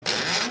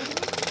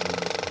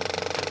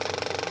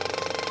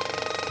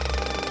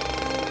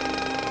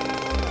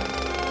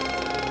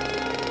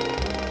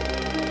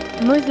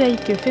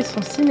Mosaique fait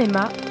son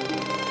cinéma.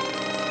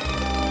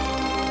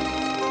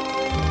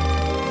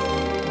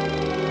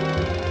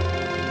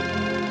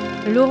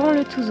 Laurent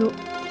Le Touzeau.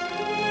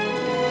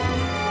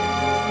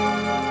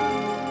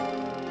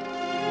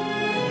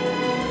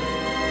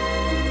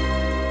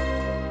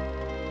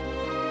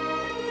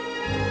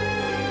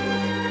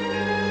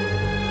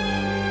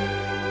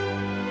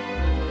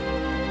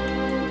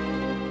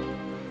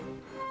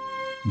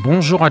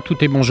 Bonjour à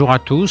toutes et bonjour à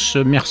tous.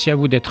 Merci à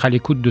vous d'être à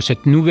l'écoute de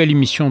cette nouvelle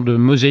émission de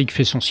Mosaique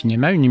fait son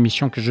cinéma, une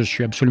émission que je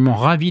suis absolument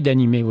ravi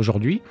d'animer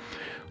aujourd'hui.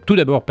 Tout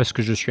d'abord parce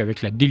que je suis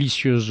avec la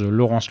délicieuse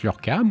Laurence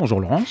Lurca. Bonjour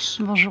Laurence.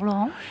 Bonjour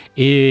Laurent.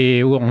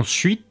 Et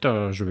ensuite,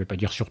 je ne vais pas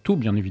dire surtout,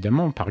 bien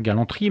évidemment, par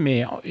galanterie,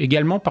 mais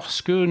également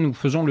parce que nous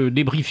faisons le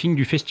débriefing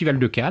du Festival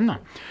de Cannes,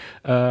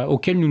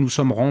 auquel nous nous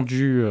sommes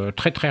rendus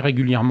très très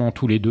régulièrement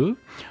tous les deux.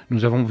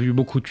 Nous avons vu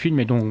beaucoup de films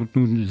et donc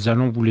nous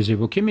allons vous les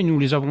évoquer, mais nous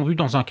les avons vus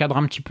dans un cadre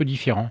un petit peu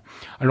différent.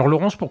 Alors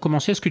Laurence, pour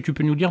commencer, est-ce que tu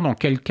peux nous dire dans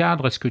quel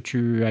cadre est-ce que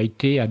tu as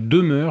été à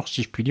demeure,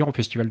 si je puis dire, au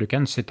Festival de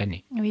Cannes cette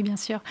année ? Oui, bien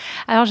sûr.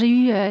 Alors j'ai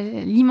eu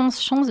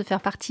l'immense chance de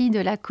faire partie de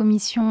la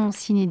commission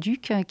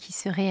Cinéduc qui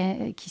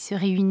se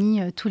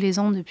réunit tous les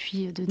ans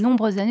depuis de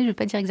nombreuses années. Je ne vais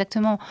pas dire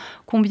exactement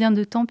combien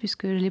de temps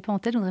puisque je ne l'ai pas en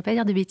tête, je ne voudrais pas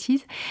dire de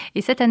bêtises.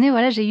 Et cette année,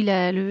 voilà, j'ai eu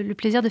le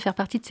plaisir de faire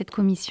partie de cette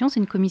commission. C'est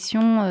une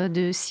commission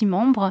de 6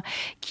 membres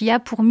qui a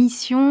pour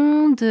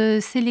mission de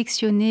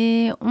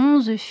sélectionner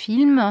 11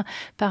 films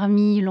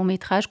parmi longs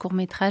métrages, courts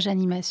métrages,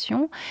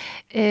 animations,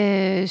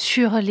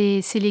 sur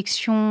les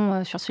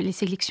sélections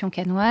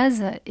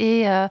cannoises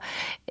et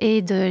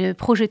de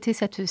projeter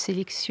cette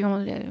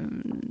sélection,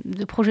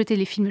 de projeter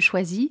les films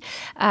choisis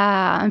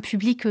à un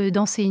public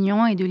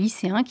d'enseignants et de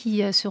lycéens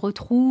qui se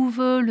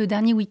retrouvent le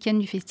dernier week-end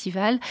du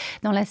festival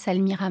dans la salle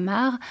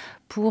Miramar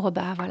pour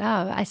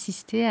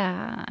assister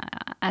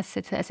à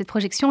cette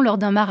projection lors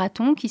d'un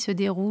marathon qui se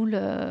déroule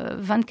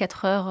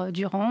 24 heures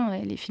durant.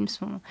 Et les films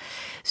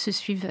se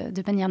suivent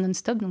de manière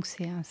non-stop, donc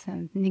c'est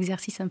un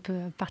exercice un peu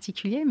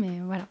particulier, mais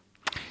voilà.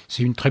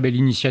 C'est une très belle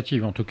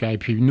initiative en tout cas. Et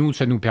puis nous,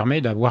 ça nous permet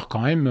d'avoir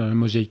quand même,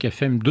 Mosaique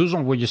FM, 2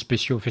 envoyés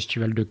spéciaux au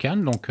Festival de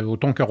Cannes, donc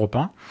autant qu'Europe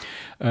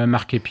 1.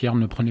 Marc et Pierre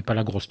ne prenaient pas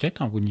la grosse tête,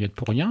 vous n'y êtes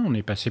pour rien. On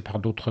est passé par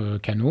d'autres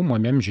canaux.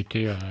 Moi-même,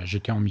 j'étais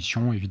en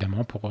mission,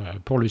 évidemment,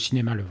 pour le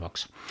cinéma Le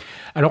Vox.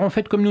 Alors en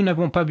fait, comme nous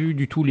n'avons pas vu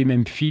du tout les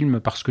mêmes films,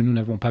 parce que nous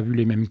n'avons pas vu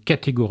les mêmes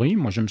catégories,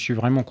 moi je me suis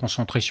vraiment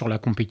concentré sur la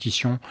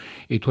compétition,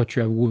 et toi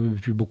tu as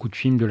vu beaucoup de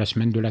films de la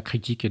semaine de la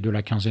critique et de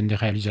la quinzaine des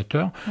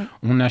réalisateurs. Oui.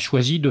 On a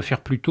choisi de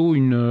faire plutôt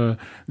une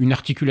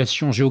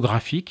articulation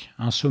géographique,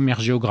 un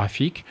sommaire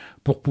géographique,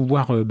 pour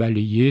pouvoir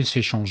balayer,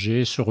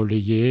 s'échanger, se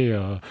relayer,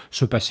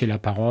 se passer la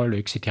parole,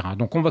 etc.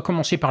 Donc on va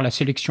commencer par la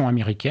sélection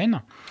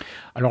américaine.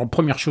 Alors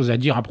première chose à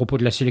dire à propos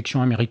de la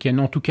sélection américaine,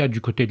 en tout cas du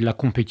côté de la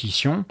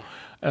compétition,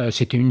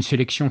 c'était une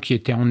sélection qui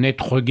était en net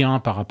regain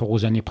par rapport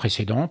aux années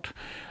précédentes.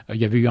 Il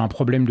y avait eu un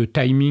problème de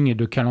timing et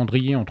de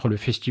calendrier entre le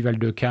Festival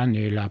de Cannes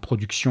et la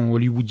production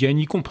hollywoodienne,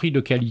 y compris de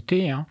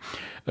qualité,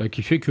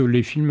 qui fait que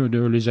les films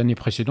les années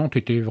précédentes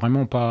étaient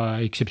vraiment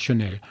pas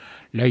exceptionnels.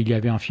 Là, il y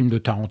avait un film de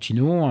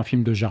Tarantino, un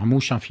film de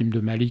Jarmusch, un film de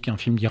Malik, un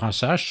film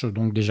d'Irasash,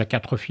 donc déjà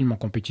 4 films en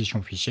compétition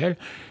officielle,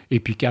 et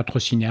puis 4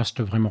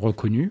 cinéastes vraiment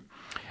reconnus.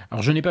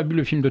 Alors, je n'ai pas vu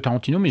le film de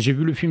Tarantino, mais j'ai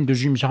vu le film de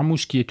Jim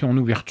Jarmusch qui était en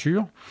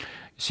ouverture.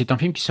 C'est un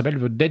film qui s'appelle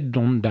The Dead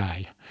Don't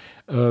Die.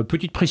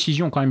 Petite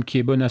précision quand même qui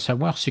est bonne à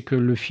savoir, c'est que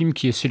le film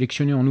qui est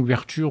sélectionné en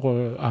ouverture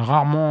est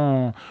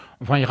rarement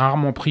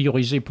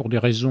priorisé pour des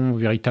raisons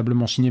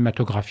véritablement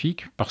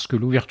cinématographiques, parce que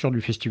l'ouverture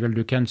du Festival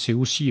de Cannes, c'est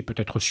aussi et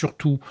peut-être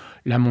surtout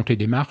la montée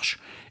des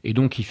marches, et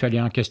donc il fallait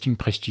un casting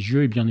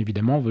prestigieux, et bien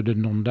évidemment The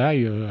Dead Don't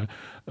Die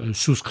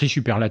souscrit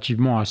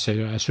superlativement à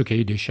ce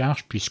cahier des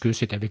charges, puisque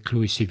c'est avec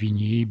Chloé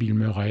Sevigny, Bill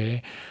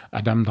Murray,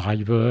 Adam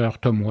Driver,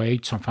 Tom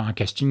Waits, enfin un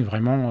casting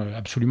vraiment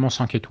absolument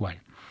 5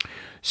 étoiles.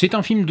 C'est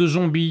un film de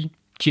zombies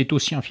qui est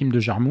aussi un film de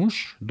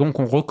Jarmusch, donc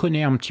on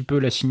reconnaît un petit peu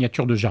la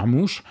signature de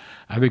Jarmusch,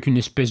 avec une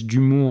espèce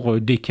d'humour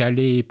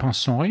décalé et pince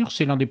sans rire.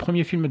 C'est l'un des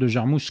premiers films de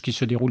Jarmusch qui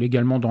se déroule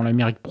également dans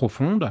l'Amérique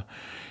profonde.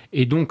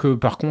 Et donc,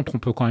 par contre, on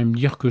peut quand même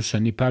dire que ce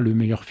n'est pas le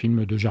meilleur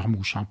film de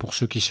Jarmusch. Pour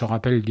ceux qui se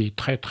rappellent des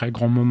très très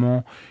grands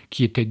moments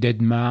qui étaient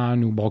Dead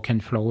Man ou Broken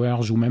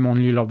Flowers ou même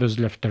Only Lovers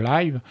Left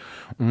Alive,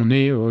 on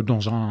est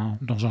dans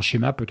un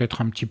schéma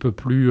peut-être un petit peu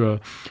plus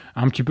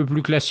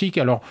classique.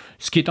 Alors,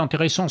 ce qui est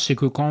intéressant, c'est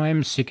que quand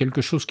même, c'est quelque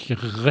chose qui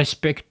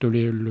respecte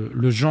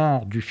le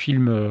genre du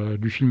film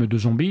de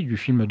zombie, du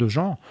film de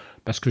genre,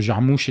 parce que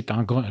Jarmusch est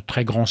un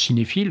très grand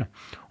cinéphile,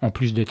 en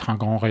plus d'être un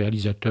grand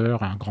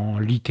réalisateur, un grand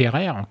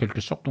littéraire en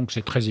quelque sorte, donc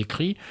c'est très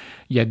écrit.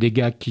 Il y a des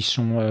gags qui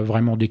sont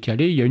vraiment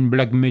décalés, il y a une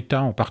blague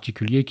méta en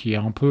particulier qui est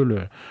un peu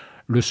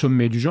le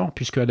sommet du genre,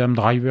 puisque Adam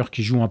Driver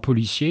qui joue un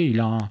policier,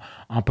 il a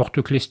un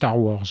porte-clés Star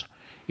Wars.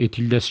 Et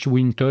Tilda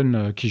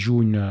Swinton, qui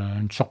joue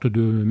une sorte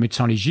de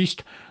médecin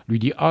légiste, lui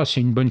dit « Ah,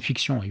 c'est une bonne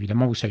fiction ».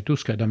 Évidemment, vous savez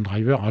tous qu'Adam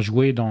Driver a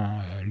joué dans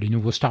les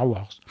nouveaux Star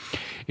Wars.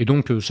 Et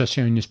donc, ça,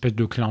 c'est une espèce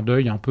de clin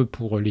d'œil un peu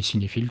pour les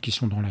cinéphiles qui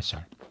sont dans la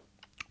salle.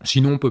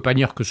 Sinon, on ne peut pas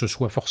dire que ce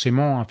soit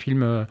forcément un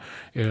film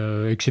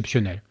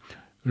exceptionnel.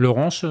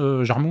 Laurence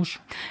Jarmouche?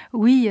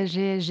 Oui,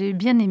 j'ai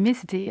bien aimé,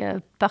 c'était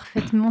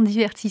parfaitement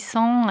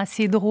divertissant,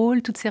 assez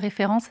drôle. Toutes ces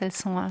références, elles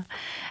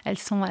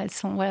sont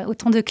voilà,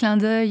 autant de clins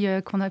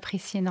d'œil qu'on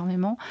apprécie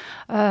énormément.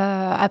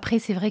 Après,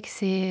 c'est vrai que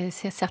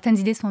certaines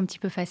idées sont un petit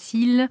peu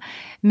faciles,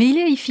 mais il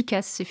est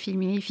efficace, ce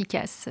film, il est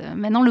efficace.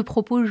 Maintenant, le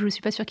propos, je ne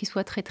suis pas sûre qu'il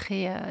soit très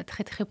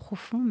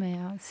profond, mais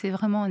c'est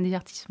vraiment un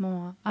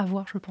divertissement à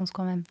voir, je pense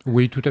quand même.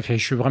 Oui, tout à fait,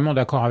 je suis vraiment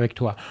d'accord avec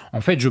toi.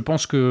 En fait, je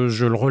pense que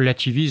je le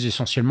relativise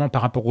essentiellement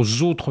par rapport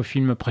aux autres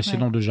films Ouais.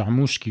 précédents de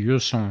Jarmusch qui, eux,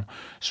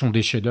 sont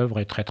des chefs-d'œuvre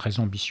et très, très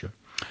ambitieux.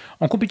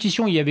 En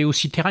compétition, il y avait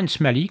aussi Terrence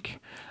Malick.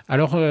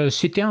 Alors,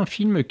 c'était un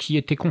film qui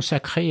était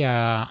consacré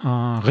à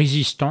un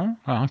résistant,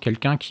 hein,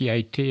 quelqu'un qui a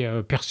été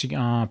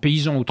un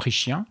paysan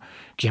autrichien,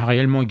 qui a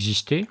réellement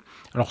existé.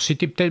 Alors,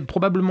 c'était peut-être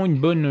probablement une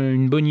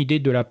bonne idée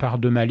de la part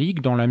de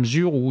Malick, dans la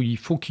mesure où il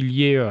faut qu'il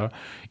y ait...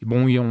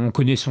 bon, on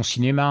connaît son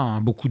cinéma,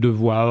 hein, beaucoup de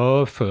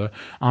voix off,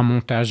 un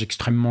montage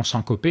extrêmement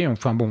syncopé.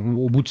 Enfin bon,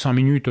 au bout de 5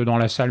 minutes dans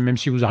la salle, même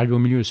si vous arrivez au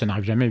milieu, ça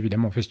n'arrive jamais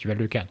évidemment au Festival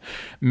de Cannes.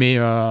 Mais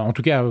en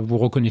tout cas, vous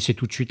reconnaissez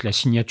tout de suite la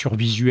signature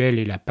visuelle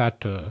et la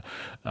patte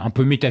un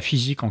peu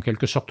métaphysique en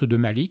quelque sorte de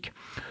Malick.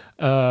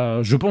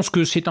 Je pense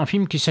que c'est un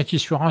film qui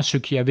satisfera ceux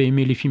qui avaient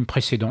aimé les films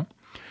précédents.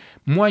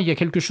 Moi, il y a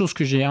quelque chose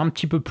que j'ai un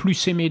petit peu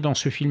plus aimé dans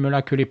ce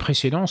film-là que les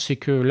précédents, c'est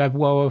que la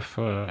voix off,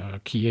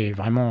 qui est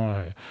vraiment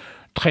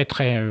très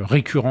très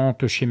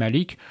récurrente chez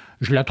Malick,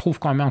 je la trouve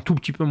quand même un tout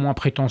petit peu moins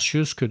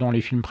prétentieuse que dans les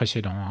films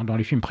précédents. Hein. Dans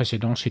les films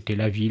précédents, c'était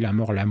la vie, la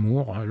mort,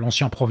 l'amour.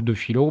 L'ancien prof de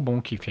philo,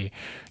 bon, qui fait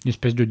une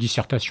espèce de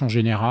dissertation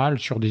générale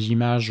sur des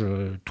images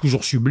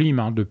toujours sublimes,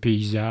 hein, de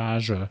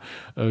paysages,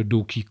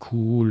 d'eau qui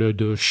coule,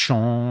 de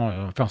champs.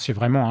 Enfin, c'est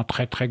vraiment un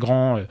très très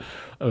grand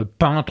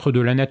peintre de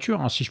la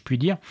nature, hein, si je puis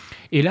dire.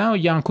 Et là,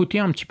 il y a un côté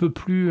un petit peu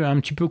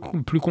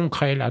plus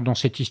concret là, dans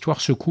cette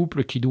histoire, ce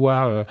couple qui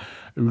doit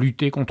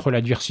lutter contre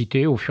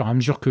l'adversité au fur et à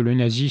mesure que le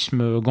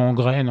nazisme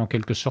gangrène en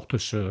quelque sorte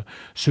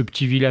ce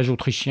petit village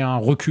autrichien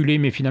reculé,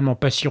 mais finalement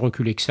pas si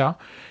reculé que ça,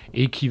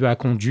 et qui va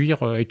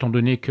conduire, étant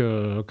donné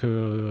que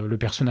le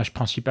personnage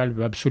principal ne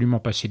veut absolument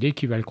pas céder,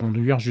 qui va le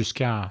conduire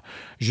jusqu'à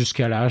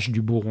l'âge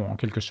du bourreau, en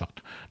quelque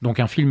sorte. Donc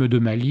un film de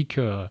Malick,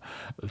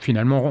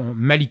 finalement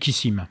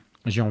malikissime,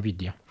 j'ai envie de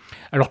dire.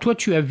 Alors toi,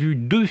 tu as vu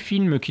 2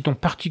 films qui t'ont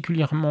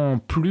particulièrement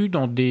plu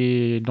dans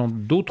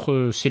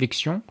d'autres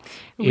sélections.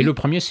 Oui. Et le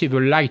premier, c'est The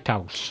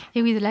Lighthouse.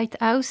 Et oui, The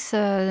Lighthouse,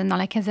 dans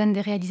la caserne des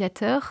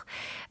réalisateurs.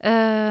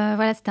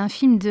 Voilà, c'est un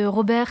film de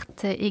Robert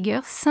Eggers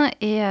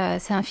et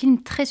c'est un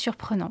film très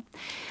surprenant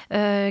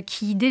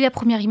qui, dès la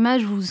première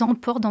image, vous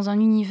emporte dans un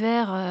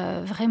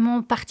univers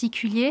vraiment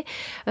particulier.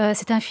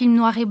 C'est un film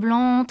noir et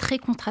blanc, très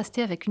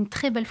contrasté, avec une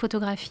très belle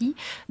photographie,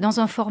 dans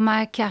un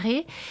format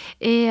carré.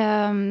 Et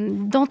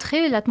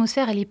d'entrée,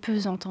 l'atmosphère, elle est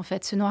pesante, en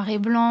fait. Ce noir et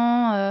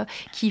blanc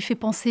qui fait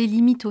penser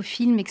limite au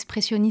film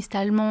expressionniste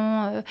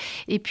allemand.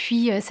 Et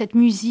puis, cette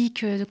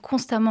musique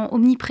constamment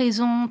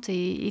omniprésente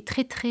et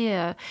très,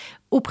 très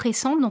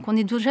oppressante. Donc, on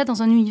est déjà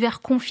dans un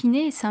univers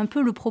confiné. Et c'est un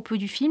peu le propos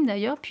du film,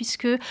 d'ailleurs,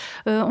 puisque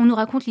on nous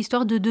raconte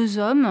l'histoire de 2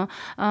 hommes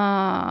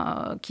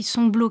qui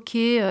sont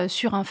bloqués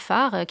sur un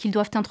phare, qu'ils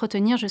doivent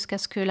entretenir jusqu'à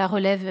ce que la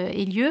relève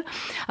ait lieu.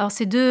 Alors,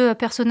 ces 2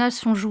 personnages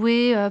sont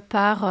joués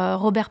par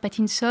Robert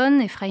Pattinson,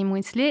 Ephraim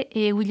Winsley,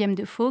 et William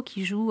Dafoe,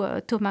 qui joue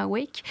Thomas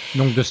Wake.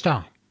 Donc de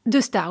stars. De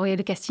stars, oui,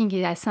 le casting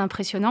est assez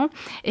impressionnant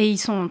et ils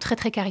sont très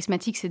très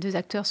charismatiques, ces 2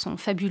 acteurs sont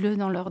fabuleux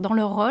dans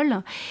leur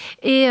rôle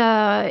et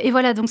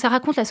voilà, donc ça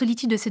raconte la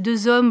solitude de ces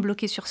 2 hommes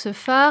bloqués sur ce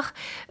phare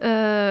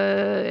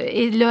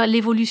et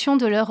l'évolution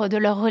de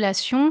leur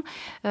relation.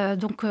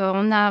 Donc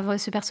on a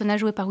ce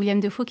personnage joué par William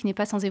Dafoe qui n'est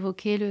pas sans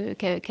évoquer le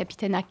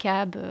capitaine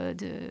Ahab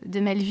de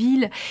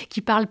Melville, qui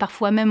parle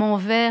parfois même en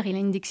vers, il a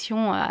une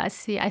diction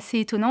assez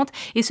étonnante,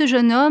 et ce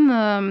jeune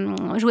homme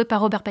joué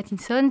par Robert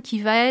Pattinson qui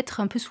va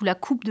être un peu sous la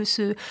coupe de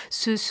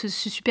ce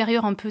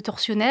supérieur un peu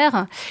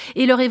tortionnaire.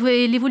 Et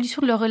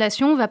l'évolution de leur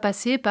relation va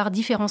passer par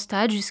différents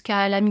stades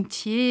jusqu'à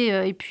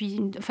l'amitié et puis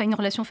une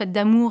relation faite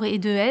d'amour et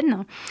de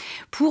haine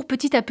pour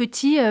petit à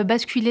petit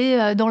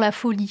basculer dans la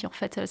folie. En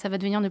fait, ça va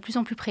devenir de plus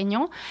en plus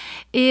prégnant.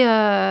 Et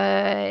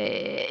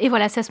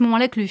voilà, c'est à ce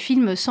moment-là que le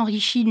film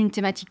s'enrichit d'une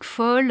thématique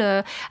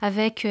folle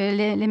avec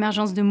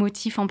l'émergence de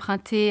motifs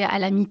empruntés à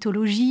la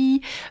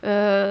mythologie,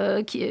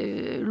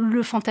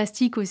 le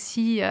fantastique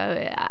aussi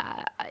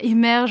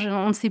émerge,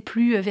 on ne sait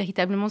plus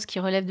véritablement ce qui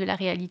relève de la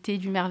réalité,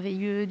 du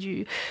merveilleux,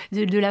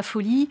 de la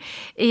folie.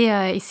 Et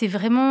c'est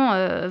vraiment,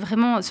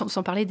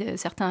 sans parler de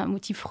certains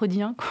motifs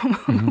freudiens,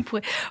 on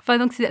pourrait... Enfin,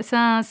 donc c'est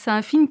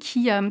un film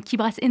qui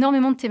brasse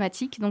énormément de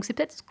thématiques. Donc c'est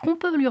peut-être ce qu'on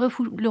peut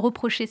le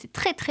reprocher. C'est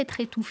très, très,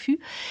 très touffu.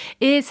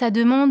 Et ça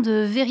demande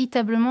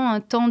véritablement un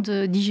temps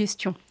de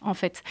digestion, en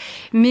fait.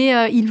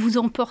 Mais il vous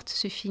emporte,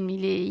 ce film.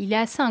 Il est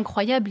assez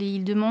incroyable et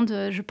il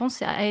demande, je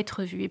pense, à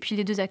être vu. Et puis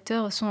les 2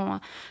 acteurs sont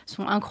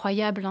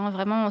incroyables incroyable, hein,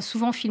 vraiment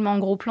souvent filmé en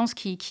gros plan, ce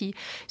qui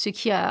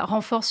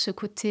renforce ce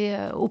côté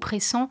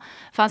oppressant.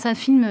 Enfin, c'est un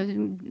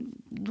film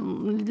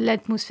dont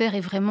l'atmosphère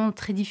est vraiment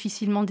très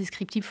difficilement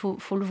descriptible.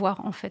 Faut le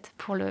voir, en fait,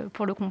 pour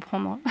le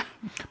comprendre.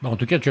 En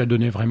tout cas, tu as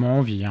donné vraiment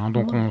envie, hein.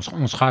 Donc,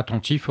 on sera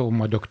attentif au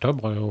mois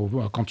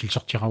d'octobre, quand il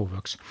sortira au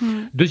Vox.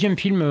 Deuxième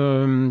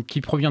film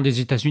qui provient des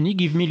États-Unis,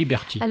 Give Me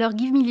Liberty. Alors,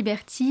 Give Me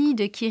Liberty,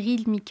 de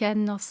Kirill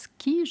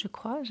Mikhanovsky, je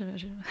crois,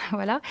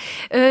 voilà,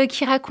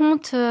 qui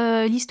raconte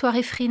l'histoire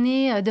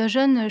effrénée d'un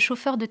jeune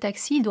chauffeur de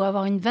taxi. Il doit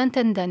avoir une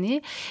vingtaine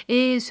d'années.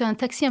 Et c'est un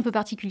taxi un peu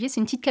particulier. C'est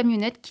une petite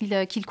camionnette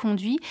qu'il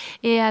conduit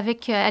et à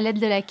l'aide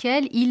de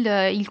laquelle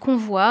il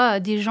convoie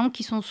des gens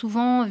qui sont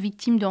souvent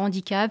victimes de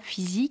handicap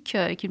physique,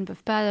 qui ne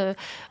peuvent pas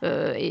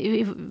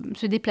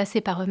se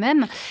déplacer par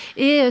eux-mêmes.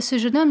 Et ce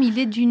jeune homme, il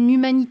est d'une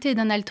humanité,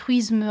 d'un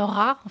altruisme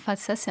rare. Enfin,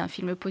 ça, c'est un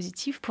film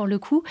positif pour le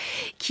coup,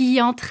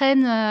 qui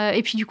entraîne...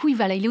 et puis du coup, il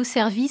est au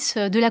service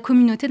de la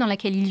communauté dans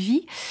laquelle il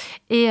vit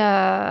et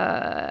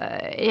à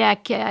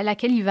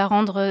laquelle il va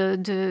rendre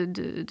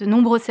de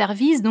nombreux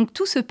services. Donc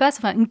tout se passe,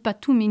 enfin pas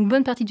tout, mais une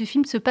bonne partie du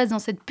film se passe dans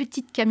cette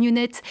petite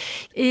camionnette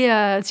et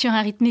sur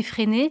un rythme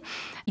effréné.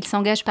 Il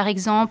s'engage par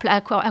exemple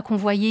à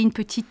convoyer une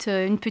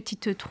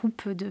petite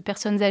troupe de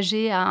personnes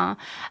âgées à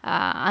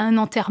un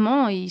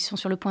enterrement. Et ils sont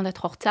sur le point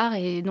d'être en retard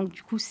et donc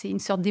du coup c'est une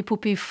sorte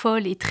d'épopée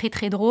folle et très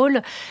très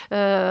drôle.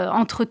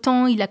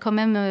 Entre-temps, il a quand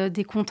même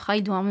des contrats,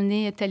 il doit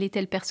emmener telle et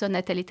telle personne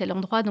à tel et tel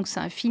endroit. Donc c'est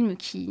un film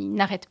qui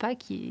n'arrête pas,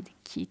 qui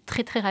est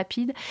très très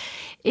rapide.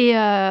 Et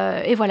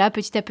voilà,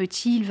 petit à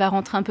petit, il va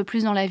rentrer un peu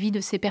plus dans la vie de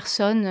ces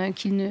personnes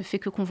qu'il ne fait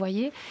que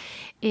convoyer.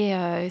 Et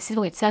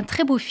c'est un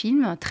très beau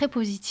film, très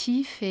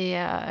positif, et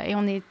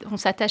on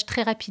s'attache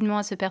très rapidement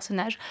à ce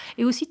personnage.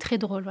 Et aussi très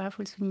drôle, voilà,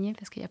 faut le souligner,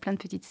 parce qu'il y a plein de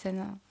petites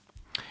scènes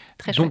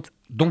très chouettes.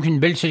 Donc une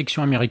belle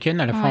sélection américaine,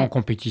 à la fois en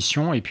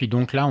compétition, et puis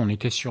donc là, on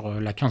était sur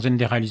la quinzaine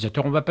des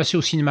réalisateurs. On va passer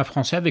au cinéma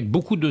français avec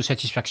beaucoup de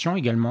satisfaction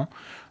également,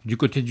 du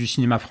côté du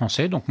cinéma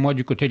français. Donc moi,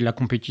 du côté de la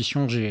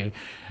compétition,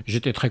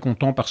 j'étais très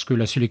content parce que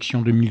la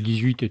sélection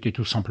 2018 était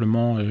tout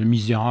simplement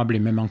misérable et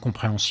même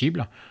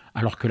incompréhensible,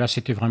 alors que là,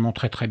 c'était vraiment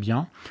très très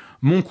bien.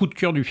 Mon coup de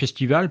cœur du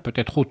festival,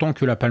 peut-être autant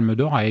que la Palme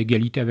d'Or, à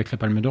égalité avec la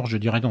Palme d'Or, je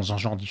dirais dans un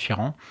genre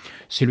différent,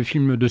 c'est le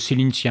film de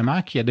Céline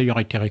Sciamma, qui a d'ailleurs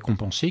été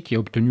récompensé, qui a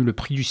obtenu le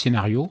prix du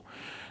scénario.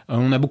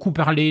 On a beaucoup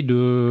parlé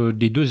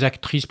des deux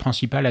actrices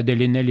principales,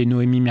 Adèle Haenel et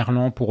Noémie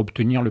Merlan, pour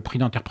obtenir le prix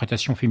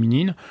d'interprétation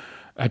féminine.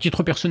 À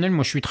titre personnel,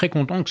 moi je suis très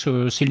content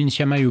que Céline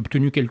Sciamma ait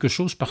obtenu quelque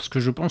chose parce que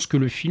je pense que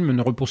le film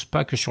ne repose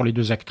pas que sur les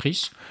deux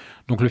actrices.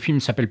 Donc le film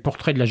s'appelle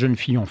Portrait de la jeune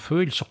fille en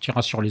feu. Il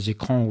sortira sur les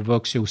écrans au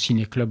Vox et au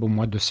Ciné Club au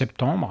mois de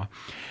septembre.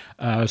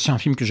 C'est un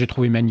film que j'ai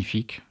trouvé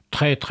magnifique.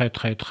 Très, très,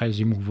 très,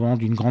 très émouvant,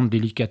 d'une grande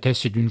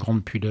délicatesse et d'une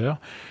grande pudeur.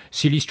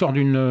 C'est l'histoire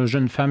d'une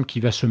jeune femme qui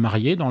va se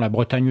marier dans la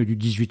Bretagne du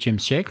XVIIIe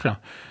siècle.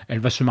 Elle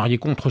va se marier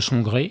contre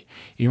son gré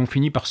et on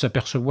finit par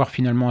s'apercevoir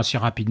finalement assez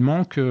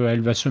rapidement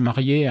qu'elle va se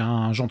marier à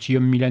un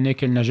gentilhomme milanais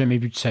qu'elle n'a jamais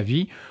vu de sa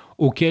vie,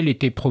 auquel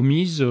était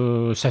promise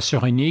sa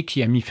sœur aînée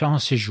qui a mis fin à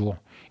ses jours.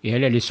 Et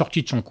elle est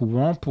sortie de son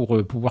couvent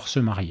pour pouvoir se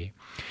marier.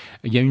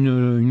 Il y a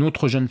une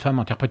autre jeune femme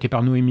interprétée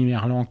par Noémie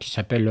Merlan qui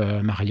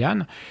s'appelle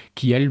Marianne,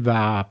 qui elle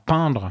va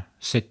peindre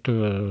cette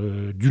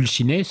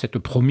dulcinée, cette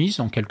promise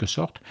en quelque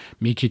sorte,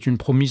 mais qui est une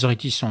promise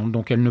réticente.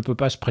 Donc elle ne peut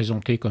pas se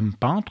présenter comme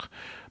peintre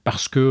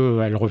parce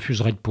qu'elle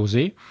refuserait de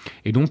poser.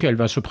 Et donc elle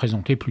va se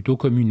présenter plutôt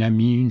comme une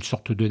amie, une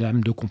sorte de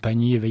dame de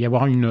compagnie. Il va y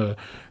avoir une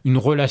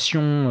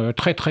relation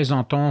très très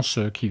intense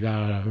qui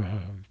va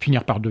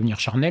finir par devenir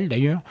charnelle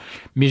d'ailleurs.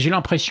 Mais j'ai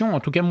l'impression, en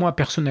tout cas moi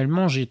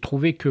personnellement, j'ai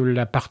trouvé que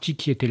la partie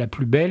qui était la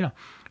plus belle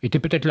était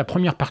peut-être la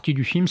première partie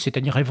du film,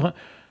 c'est-à-dire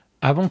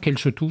avant qu'elle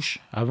se touche,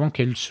 avant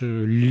qu'elle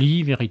se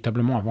lie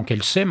véritablement, avant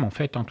qu'elle s'aime en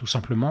fait, tout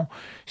simplement.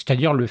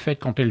 C'est-à-dire le fait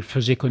quand elle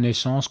faisait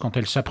connaissance, quand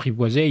elle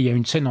s'apprivoisait. Il y a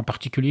une scène en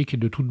particulier qui est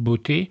de toute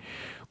beauté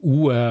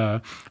où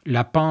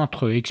la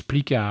peintre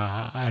explique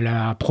à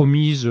la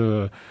promise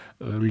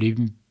les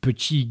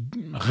petits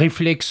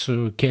réflexes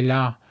qu'elle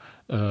a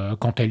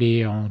quand elle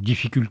est en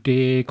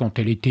difficulté, quand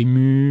elle est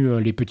émue,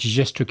 les petits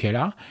gestes qu'elle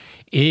a.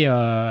 Et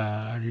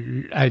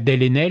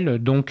Adèle Haenel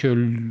donc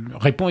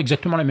répond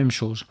exactement la même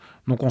chose.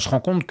 Donc on se rend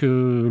compte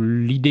que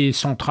l'idée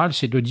centrale,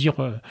 c'est de dire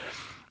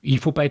il ne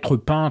faut pas être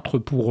peintre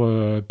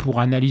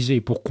pour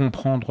analyser, pour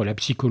comprendre la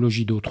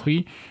psychologie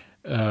d'autrui.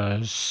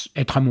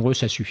 Être amoureux,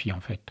 ça suffit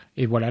en fait.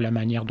 Et voilà la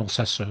manière dont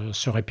ça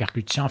se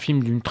répercute. C'est un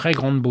film d'une très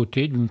grande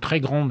beauté, d'une très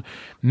grande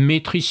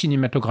maîtrise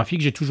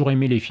cinématographique. J'ai toujours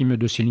aimé les films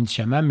de Céline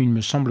Sciamma, mais il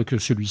me semble que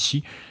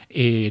celui-ci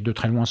est de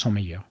très loin son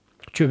meilleur.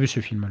 Tu as vu ce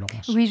film,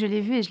 Laurence ? Oui, je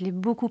l'ai vu et je l'ai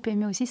beaucoup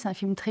aimé aussi. C'est un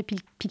film très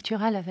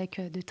pictural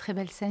avec de très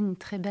belles scènes, une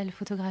très belle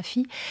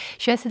photographie.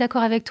 Je suis assez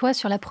d'accord avec toi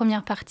sur la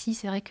première partie.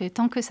 C'est vrai que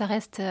tant que ça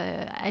reste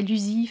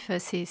allusif,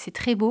 c'est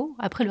très beau.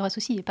 Après, le reste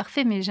aussi est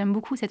parfait, mais j'aime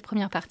beaucoup cette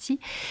première partie.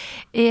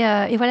 Et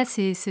voilà,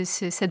 c'est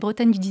cette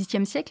Bretagne du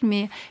XVIIIe siècle,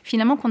 mais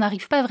finalement qu'on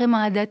n'arrive pas vraiment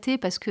à dater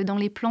parce que dans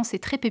les plans, c'est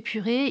très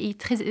épuré,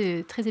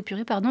 très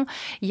épuré, pardon.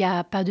 Il n'y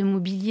a pas de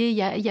mobilier, il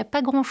y a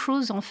pas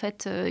grand-chose en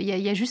fait. Il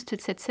y a juste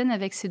cette scène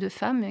avec ces deux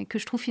femmes que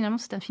je trouve finalement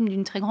c'est un film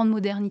d'une très grande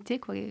modernité,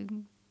 quoi.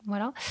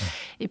 Voilà.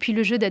 Et puis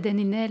le jeu d'Aden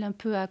Enel, un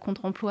peu à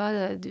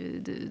contre-emploi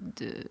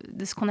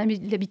de ce qu'on a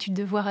l'habitude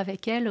de voir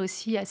avec elle,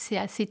 aussi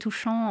assez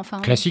touchant. Enfin,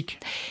 Classique.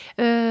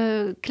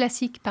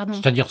 Classique, pardon.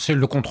 C'est-à-dire,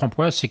 le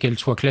contre-emploi, c'est qu'elle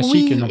soit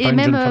classique et non pas une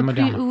jeune femme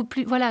moderne.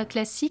 Voilà,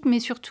 classique, mais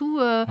surtout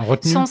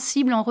retenue.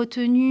 Sensible, en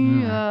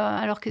retenue,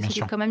 alors que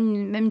c'était quand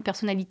même une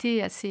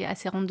personnalité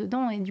assez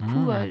rentre-dedans. Et du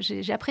coup,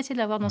 j'ai apprécié de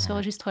la voir dans ce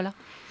registre-là.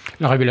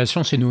 La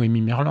révélation, c'est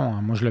Noémie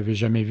Merlan. Moi, je ne l'avais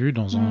jamais vue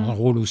dans un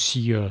rôle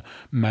aussi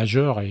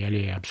majeur et elle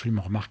est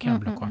absolument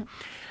remarquable. Quoi.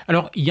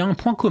 Alors, il y a un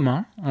point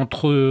commun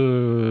entre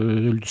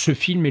ce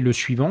film et le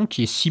suivant,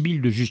 qui est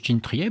Sibylle de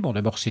Justine Triet. Bon,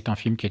 d'abord, c'est un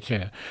film qui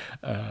était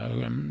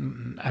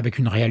avec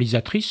une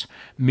réalisatrice.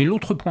 Mais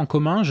l'autre point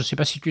commun, je ne sais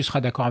pas si tu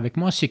seras d'accord avec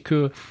moi, c'est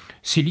que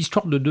c'est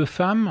l'histoire de deux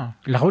femmes,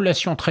 la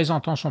relation très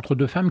intense entre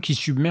deux femmes qui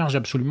submerge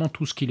absolument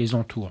tout ce qui les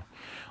entoure.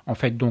 En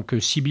fait, donc,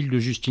 Sibylle de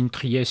Justine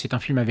Triet, c'est un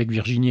film avec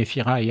Virginie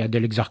Efira et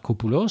Adèle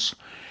Exarchopoulos.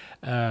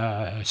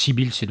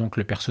 Sibylle, c'est donc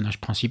le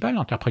personnage principal,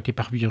 interprété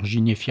par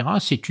Virginie Efira.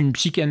 C'est une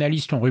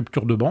psychanalyste en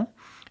rupture de ban.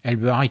 Elle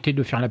veut arrêter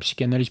de faire la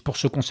psychanalyse pour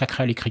se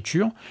consacrer à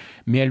l'écriture,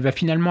 mais elle va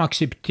finalement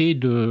accepter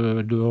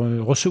de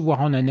recevoir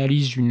en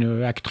analyse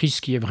une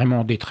actrice qui est vraiment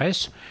en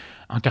détresse,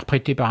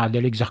 interprétée par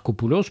Adèle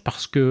Exarchopoulos,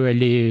 parce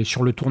qu'elle est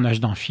sur le tournage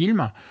d'un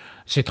film.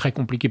 C'est très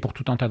compliqué pour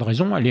tout un tas de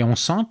raisons. Elle est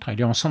enceinte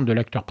de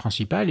l'acteur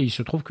principal, et il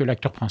se trouve que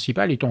l'acteur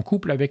principal est en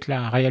couple avec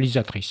la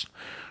réalisatrice.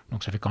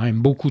 Donc ça fait quand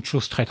même beaucoup de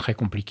choses très très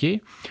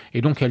compliquées,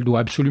 et donc elle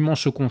doit absolument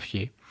se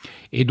confier.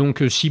 Et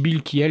donc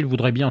Sibylle, qui elle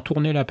voudrait bien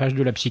tourner la page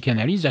de la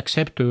psychanalyse,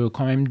 accepte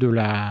quand même de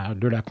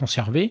la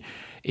conserver,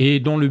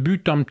 et dans le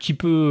but un petit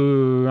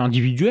peu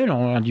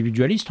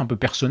individualiste, un peu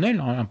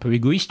personnel, un peu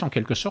égoïste en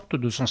quelque sorte,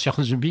 de s'en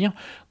servir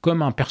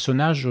comme un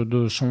personnage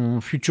de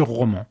son futur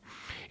roman.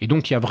 Et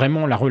donc, il y a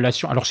vraiment la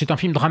relation... Alors, c'est un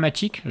film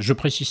dramatique, je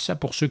précise ça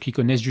pour ceux qui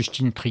connaissent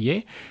Justine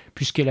Triet,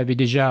 puisqu'elle avait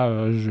déjà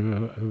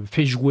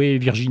fait jouer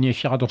Virginie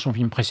Efira dans son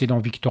film précédent,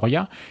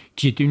 Victoria,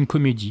 qui était une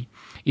comédie.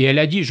 Et elle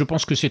a dit, et je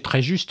pense que c'est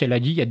très juste, elle a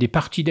dit, il y a des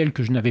parties d'elle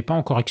que je n'avais pas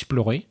encore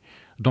explorées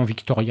dans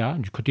Victoria,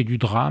 du côté du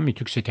drame, et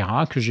tout, etc.,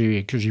 que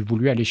j'ai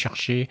voulu aller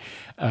chercher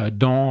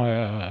dans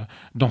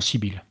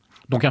Sibylle.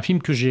 Donc un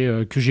film que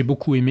j'ai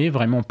beaucoup aimé,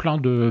 vraiment plein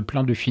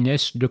de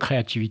finesse, de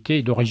créativité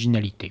et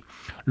d'originalité.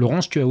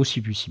 Laurence, tu as aussi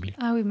vu Sibylle.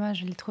 Ah oui, moi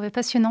je l'ai trouvé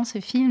passionnant ce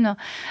film,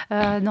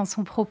 dans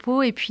son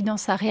propos et puis dans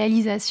sa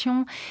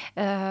réalisation.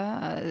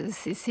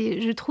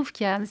 Je trouve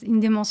qu'il y a une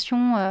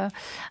dimension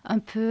un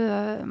peu...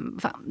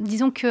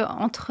 disons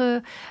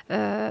qu'entre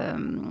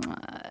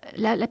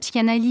la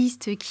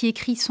psychanalyste qui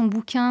écrit son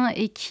bouquin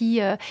et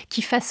qui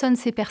façonne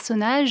ses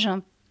personnages...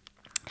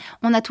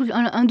 On a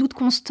un doute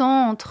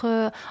constant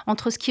entre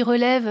ce qui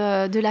relève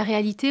de la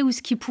réalité ou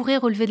ce qui pourrait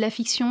relever de la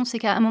fiction. C'est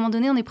qu'à un moment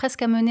donné, on est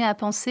presque amené à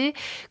penser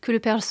que le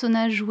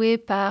personnage joué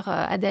par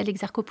Adèle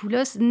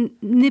Exarchopoulos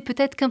n'est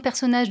peut-être qu'un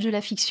personnage de la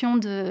fiction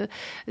de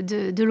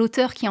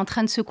l'auteur qui est en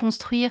train de se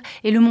construire.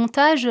 Et le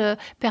montage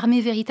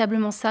permet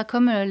véritablement ça,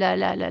 comme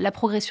la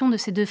progression de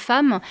ces deux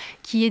femmes,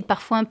 qui est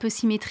parfois un peu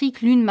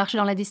symétrique. L'une marche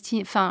dans la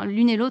destinée, enfin,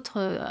 l'une et l'autre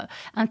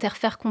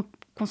interfèrent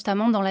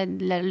constamment dans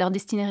leur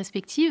destinée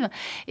respective.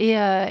 Et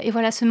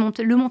voilà,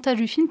 le montage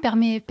du film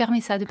permet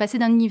ça, de passer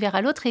d'un univers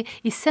à l'autre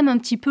et sème un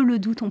petit peu le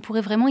doute. On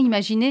pourrait vraiment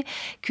imaginer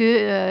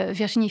que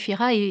Virginie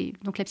Efira,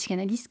 donc la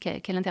psychanalyste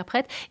qu'elle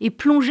interprète, est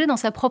plongée dans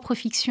sa propre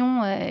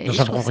fiction. Dans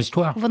sa propre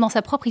histoire. Dans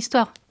sa propre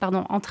histoire,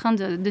 pardon, en train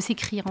de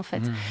s'écrire, en fait.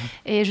 Mmh.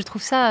 Et je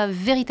trouve ça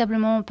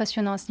véritablement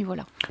passionnant à ce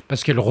niveau-là.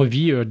 Parce qu'elle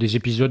revit des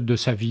épisodes de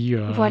sa vie,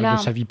 voilà, de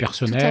sa vie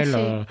personnelle. Tout à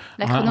fait.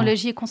 La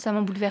chronologie est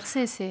constamment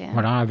bouleversée.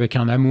 Voilà, avec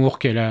un amour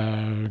qu'elle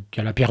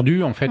a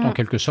perdu, en fait, en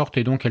quelque sorte,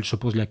 et donc elle se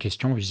pose la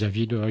question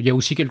vis-à-vis de... Il y a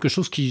aussi quelque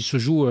chose qui se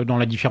joue dans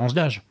la différence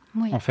d'âge,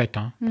 en fait,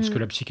 parce que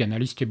la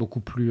psychanalyste est beaucoup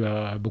plus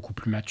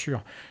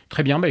mature.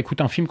 Très bien, écoute,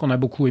 un film qu'on a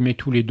beaucoup aimé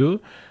tous les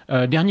deux.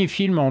 Dernier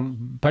film,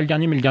 pas le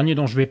dernier, mais le dernier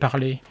dont je vais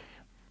parler,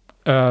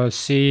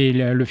 c'est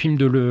le film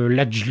de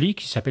Lajli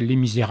qui s'appelle Les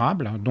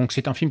Misérables. Donc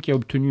c'est un film qui a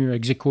obtenu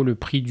ex aequo le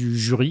prix du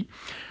jury,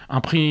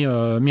 un prix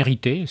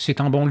mérité. C'est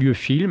un banlieue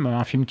film,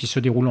 un film qui se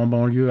déroule en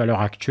banlieue à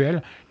l'heure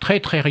actuelle, très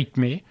très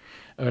rythmé.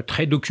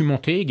 Très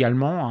documenté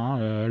également.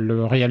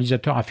 Le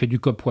réalisateur a fait du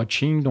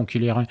cop-watching, donc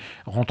il est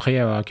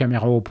rentré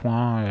caméra au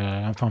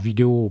point,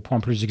 vidéo au point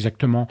plus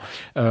exactement,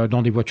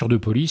 dans des voitures de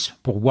police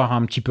pour voir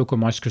un petit peu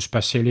comment est-ce que se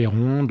passaient les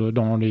rondes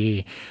dans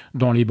les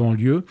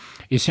banlieues.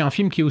 Et c'est un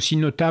film qui est aussi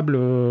notable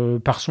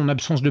par son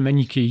absence de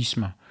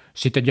manichéisme.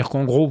 C'est-à-dire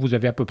qu'en gros, vous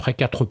avez à peu près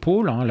 4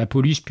 pôles. La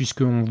police,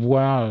 puisqu'on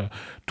voit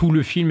tout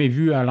le film est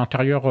vu à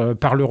l'intérieur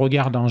par le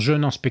regard d'un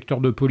jeune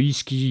inspecteur de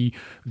police qui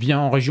vient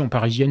en région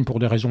parisienne pour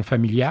des raisons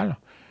familiales,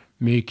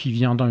 mais qui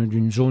vient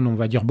d'une zone, on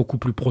va dire, beaucoup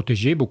plus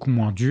protégée, beaucoup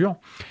moins dure.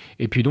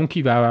 Et puis donc,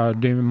 il va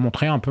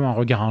démontrer un peu un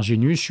regard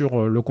ingénu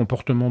sur le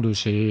comportement de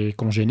ses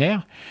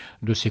congénères,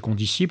 de ses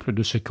condisciples,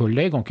 de ses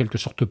collègues, en quelque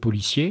sorte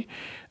policiers.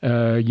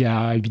 Il y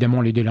a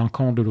évidemment les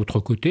délinquants de l'autre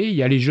côté, il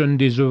y a les jeunes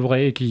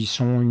désœuvrés qui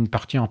sont une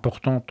partie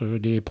importante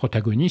des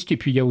protagonistes, et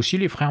puis il y a aussi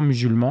les frères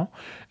musulmans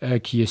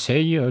qui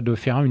essayent de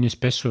faire une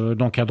espèce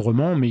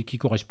d'encadrement, mais qui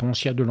correspond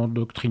aussi à de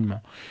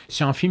l'endoctrinement.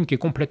 C'est un film qui est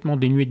complètement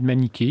dénué de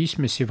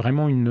manichéisme, et c'est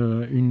vraiment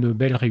une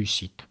belle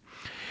réussite.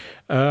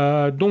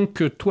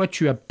 Donc, toi,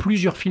 tu as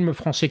plusieurs films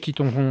français qui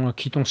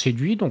t'ont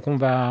séduit. Donc, on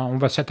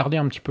va s'attarder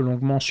un petit peu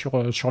longuement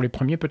sur les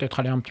premiers, peut-être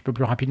aller un petit peu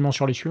plus rapidement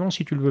sur les suivants,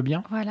 si tu le veux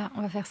bien. Voilà,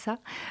 on va faire ça.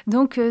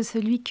 Donc,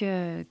 celui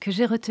que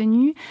j'ai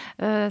retenu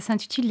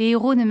s'intitule Les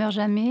héros ne meurent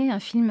jamais, un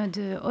film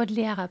de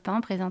Aude-Léa Rapin,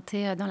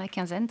 présenté dans La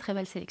Quinzaine, très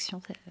belle sélection,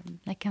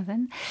 La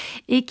Quinzaine,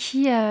 et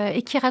qui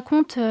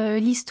raconte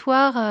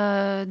l'histoire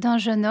d'un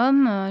jeune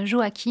homme,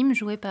 Joachim,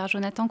 joué par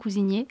Jonathan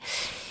Cousinier,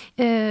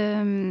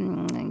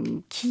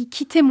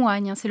 qui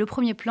témoigne, c'est le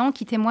premier plan,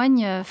 qui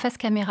témoigne face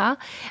caméra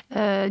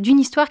d'une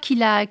histoire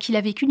qu'il a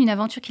vécue, d'une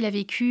aventure qu'il a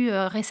vécue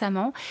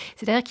récemment.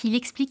 C'est-à-dire qu'il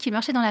explique qu'il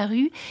marchait dans la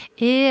rue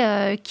et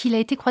qu'il a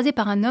été croisé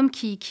par un homme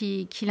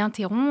qui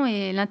l'interrompt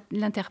et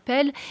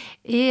l'interpelle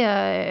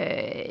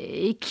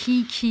et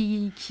qui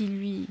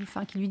lui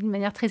dit de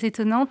manière très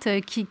étonnante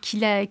qu'il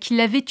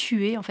l'avait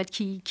tué, en fait,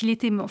 qu'il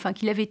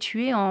l'avait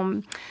tué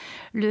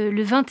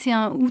le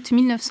 21 août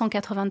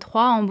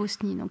 1983 en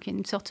Bosnie. Donc, il y a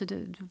une sorte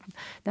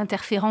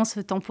d'interférence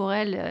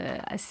temporelle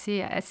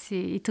assez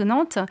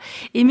étonnante.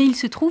 Mais il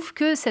se trouve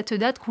que cette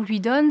date qu'on lui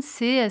donne,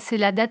 c'est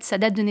sa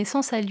date de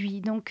naissance à lui.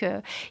 Donc,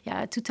 il y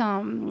a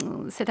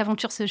cette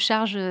aventure se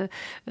charge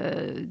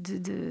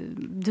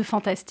de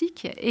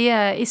fantastique. Et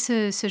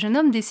ce jeune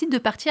homme décide de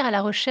partir à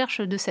la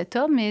recherche de cet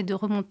homme et de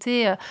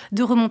remonter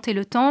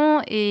le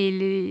temps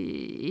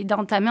et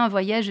d'entamer un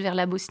voyage vers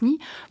la Bosnie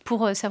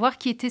pour savoir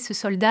qui était ce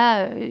soldat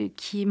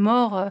qui est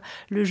mort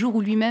le jour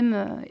où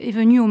lui-même est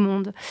venu au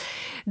monde.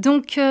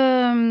 Donc,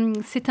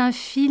 c'est un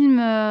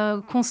film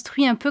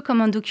construit un peu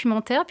comme un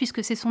documentaire,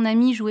 puisque c'est son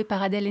amie, jouée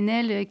par Adèle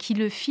Haenel, qui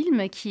le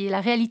filme, qui est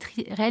la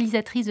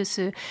réalisatrice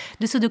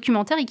de ce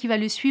documentaire et qui va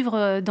le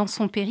suivre dans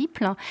son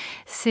périple.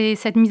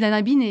 Cette mise en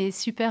abîme est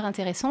super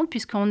intéressante,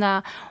 puisqu'on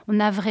a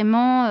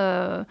vraiment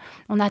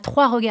on a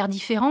trois regards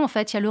différents. En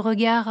fait, il y a le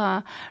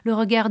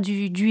regard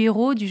du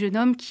héros, du jeune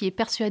homme qui est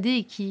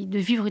persuadé de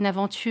vivre une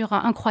aventure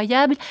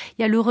incroyable.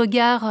 Il y a le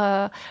regard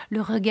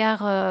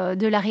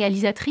de la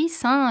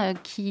réalisatrice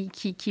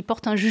qui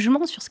porte un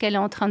jugement sur ce qu'elle est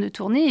en train de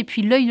tourner, et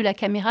puis l'œil de la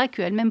caméra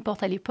qu'elle-même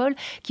porte à l'épaule,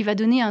 qui va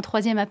donner un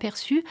troisième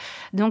aperçu.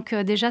 Donc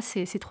déjà,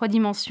 ces trois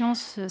dimensions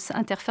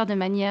s'interfèrent de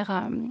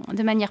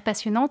manière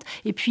passionnante.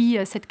 Et puis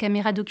cette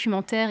caméra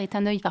documentaire est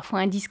un œil parfois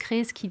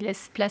indiscret, ce qui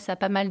laisse place à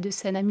pas mal de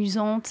scènes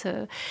amusantes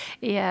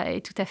et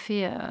tout à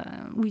fait,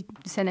 de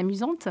scènes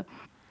amusantes.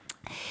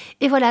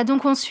 Et voilà,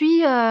 donc on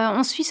suit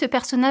ce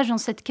personnage dans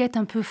cette quête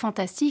un peu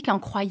fantastique,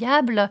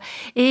 incroyable,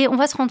 et on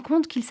va se rendre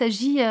compte qu'il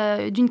s'agit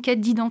d'une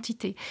quête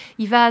d'identité.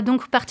 Il va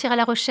donc partir à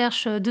la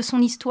recherche de son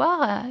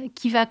histoire,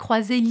 qui va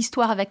croiser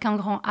l'histoire avec un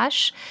grand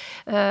H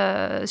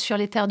sur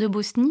les terres de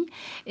Bosnie.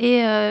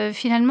 Et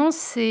finalement,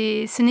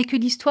 ce n'est que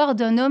l'histoire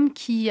d'un homme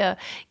qui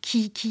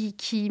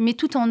met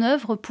tout en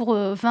œuvre pour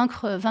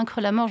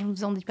vaincre la mort. Je ne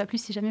vous en dis pas plus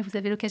si jamais vous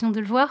avez l'occasion de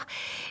le voir.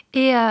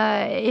 Et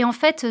en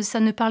fait, ça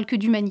ne parle que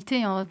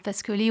d'humanité,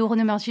 parce que les héros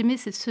ne meurent jamais,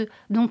 c'est ceux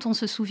dont on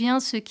se souvient,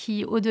 ceux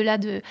qui, au-delà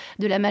de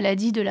la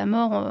maladie, de la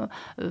mort,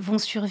 vont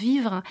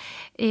survivre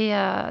et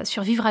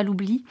survivre à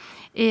l'oubli.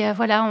 Et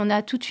voilà, on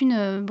a toute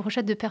une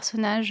brochette de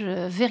personnages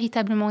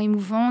véritablement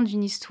émouvants,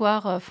 d'une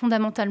histoire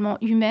fondamentalement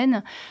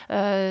humaine,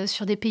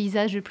 sur des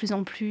paysages de plus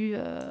en plus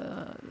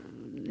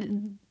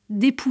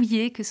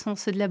dépouillés que sont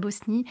ceux de la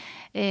Bosnie.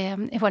 Et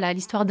voilà,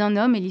 l'histoire d'un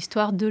homme et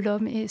l'histoire de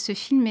l'homme. Et ce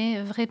film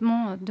est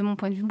vraiment, de mon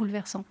point de vue,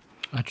 bouleversant.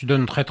 Ah, tu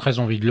donnes très très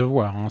envie de le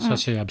voir, ça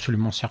c'est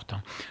absolument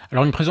certain.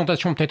 Alors une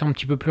présentation peut-être un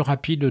petit peu plus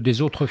rapide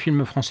des autres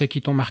films français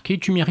qui t'ont marqué.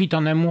 Tu mérites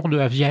un amour de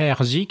Avia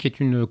Herzi, qui est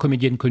une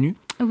comédienne connue.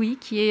 Oui,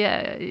 qui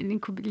est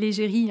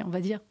l'égérie, on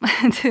va dire,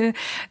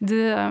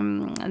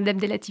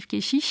 d'Abdelatif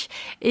Kechiche,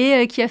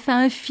 et qui a fait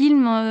un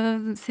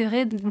film, c'est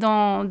vrai,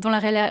 dont la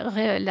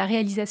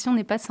réalisation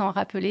n'est pas sans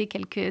rappeler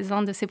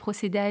quelques-uns de ses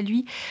procédés à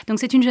lui. Donc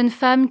c'est une jeune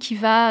femme qui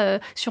va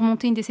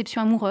surmonter une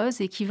déception amoureuse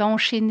et qui va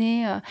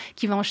enchaîner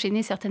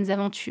certaines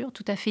aventures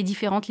tout à fait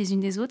différentes les unes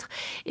des autres.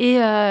 Et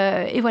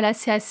voilà,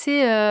 c'est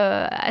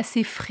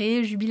assez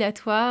frais,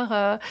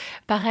 jubilatoire.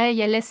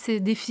 Pareil, elle laisse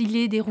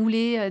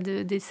dérouler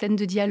des scènes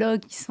de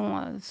dialogue qui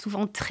sont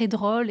souvent très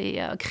drôles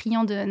et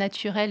criants de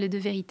naturel et de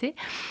vérité.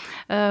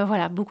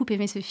 Voilà, beaucoup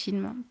aimé ce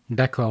film.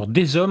 D'accord.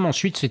 Des hommes,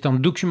 ensuite, c'est un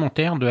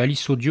documentaire de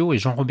Alice Audio et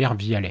Jean-Robert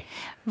Vialet.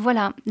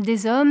 Voilà,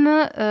 Des hommes,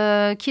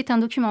 qui est un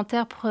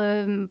documentaire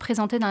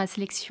présenté dans la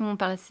sélection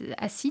par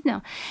Acide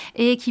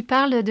et qui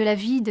parle de la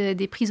vie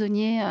des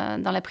prisonniers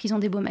dans la prison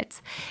des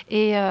Baumettes.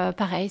 Et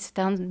pareil, c'est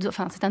un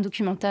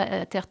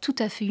documentaire tout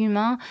à fait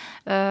humain.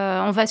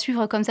 On va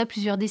suivre comme ça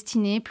plusieurs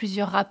destinées,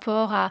 plusieurs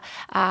rapports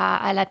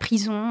à la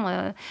prison,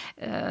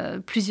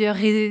 plusieurs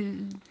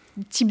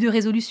types de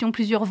résolution,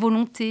 plusieurs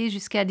volontés,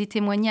 jusqu'à des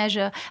témoignages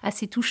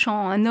assez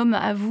touchants. Un homme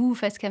avoue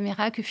face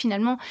caméra que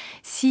finalement,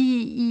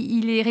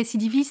 il est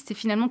récidiviste, c'est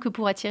finalement que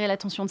pour attirer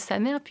l'attention de sa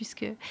mère,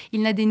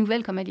 puisqu'il n'a des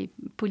nouvelles, comme elle est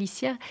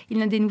policière, il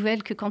n'a des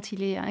nouvelles que quand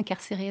il est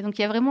incarcéré. Donc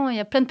il y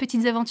a plein de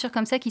petites aventures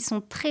comme ça qui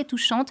sont très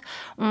touchantes.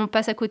 On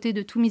passe à côté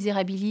de tout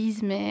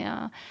misérabilisme et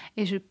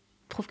je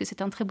trouve que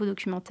c'est un très beau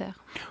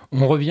documentaire.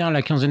 On revient à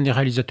la quinzaine des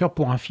réalisateurs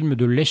pour un film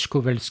de Lech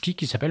Kowalski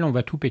qui s'appelle « On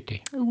va tout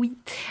péter ». Oui.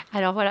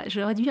 Alors voilà,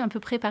 j'aurais dû un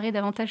peu préparer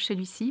davantage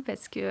celui-ci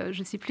parce que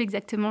je ne sais plus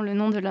exactement le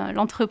nom de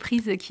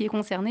l'entreprise qui est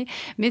concernée,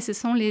 mais ce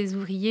sont les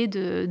ouvriers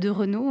de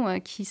Renault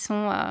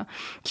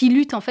qui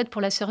luttent en fait pour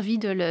la survie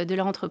de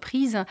leur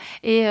entreprise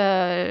et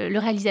le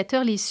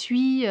réalisateur les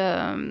suit.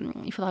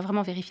 Il faudra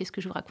vraiment vérifier ce que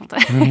je vous raconte.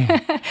 Oui.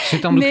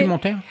 C'est un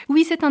documentaire ?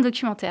 Oui, c'est un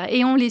documentaire.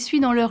 Et on les suit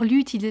dans leur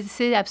lutte. Ils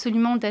essaient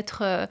absolument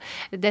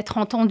d'être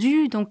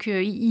entendus. Donc,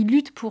 ils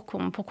luttent pour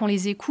qu'on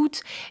les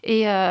écoute.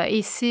 Et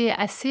c'est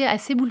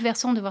assez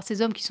bouleversant de voir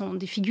ces hommes qui sont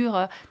des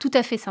figures tout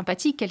à fait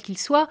sympathiques, quels qu'ils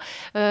soient,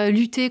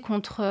 lutter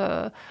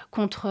contre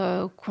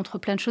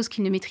plein de choses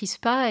qu'ils ne maîtrisent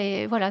pas.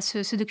 Et voilà,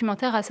 ce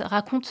documentaire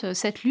raconte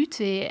cette lutte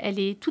et elle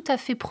est tout à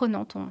fait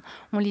prenante.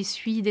 On les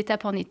suit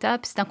d'étape en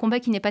étape. C'est un combat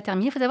qui n'est pas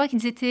terminé. Il faut savoir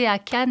qu'ils étaient à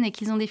Cannes et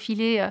qu'ils ont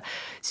défilé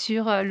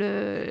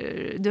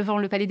devant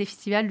le Palais des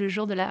Festivals le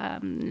jour de la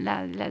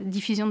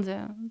diffusion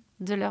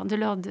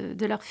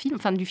de leur film,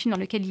 enfin du film dans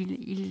lequel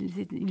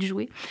ils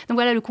jouaient. Donc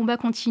voilà, le combat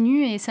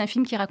continue et c'est un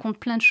film qui raconte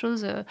plein de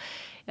choses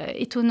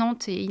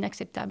étonnantes et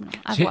inacceptables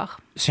à voir.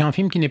 C'est un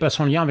film qui n'est pas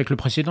sans lien avec le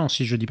précédent,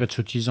 si je ne dis pas de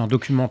sottises, un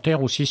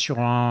documentaire aussi sur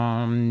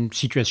une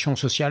situation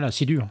sociale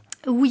assez dure.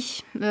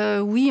 Oui,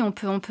 on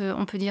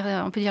peut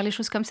dire les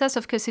choses comme ça,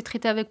 sauf que c'est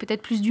traité avec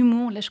peut-être plus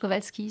d'humour. Lech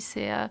Kowalski,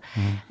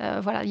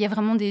 voilà, il y a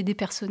vraiment des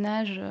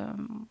personnages.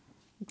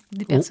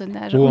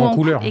 Ou en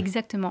couleur.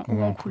 Exactement,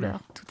 ou en couleur,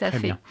 tout à Très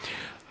fait. Bien.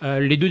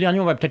 Les deux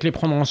derniers, on va peut-être les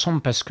prendre ensemble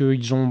parce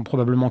qu'ils ont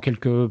probablement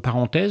quelques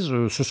parenthèses.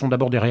 Ce sont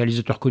d'abord des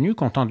réalisateurs connus,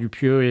 Quentin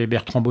Dupieux et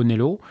Bertrand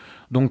Bonello.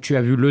 Donc tu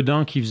as vu Le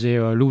Dain qui faisait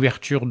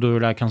l'ouverture de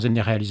la quinzaine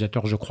des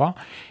réalisateurs, je crois.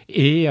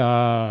 Et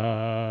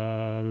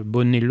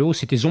Bonello,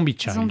 c'était Zombie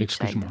Child,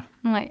 excuse-moi.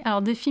 Ouais,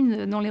 alors deux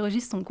films dont les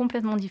registres sont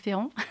complètement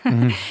différents.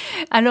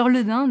 Alors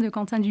Le Dain de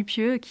Quentin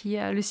Dupieux,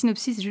 le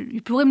synopsis, je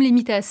pourrais me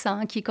limiter à ça,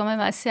 qui est quand même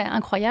assez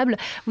incroyable.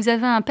 Vous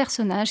avez un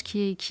personnage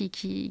qui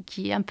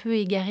est un peu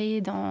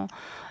égaré dans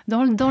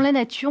la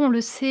nature, on le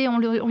sait,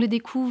 on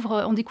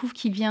découvre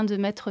qu'il vient de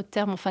mettre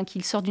terme, enfin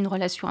qu'il sort d'une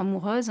relation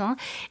amoureuse,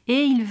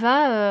 et il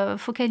va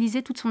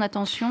focaliser toute son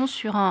attention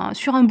sur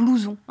un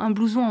blouson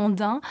en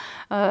daim,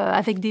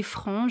 avec des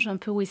franges un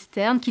peu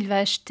western, qu'il va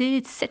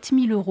acheter 7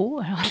 000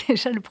 €. Alors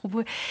déjà, le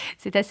propos,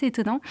 c'est assez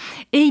étonnant.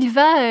 Et il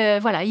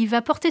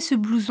va porter ce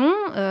blouson.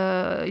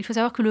 Il faut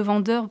savoir que le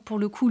vendeur, pour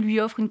le coup, lui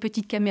offre une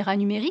petite caméra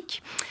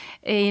numérique.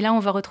 Et là, on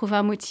va retrouver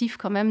un motif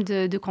quand même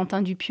de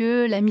Quentin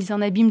Dupieux, la mise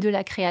en abîme de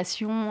la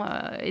création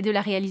et de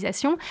la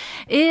réalisation.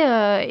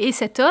 Et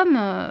cet homme,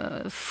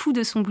 fou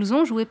de son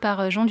blouson, joué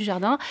par Jean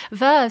Dujardin,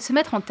 va se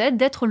mettre en tête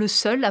d'être le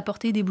seul à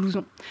porter des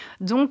blousons.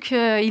 Donc,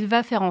 il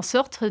va faire en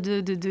sorte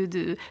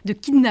de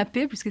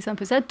kidnapper, puisque c'est un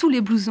peu ça, tous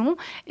les blousons.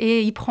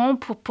 Et il prend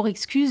pour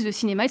excuse le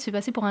cinéma, il se fait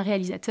passer pour un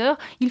réalisateur.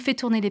 Il fait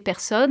tourner les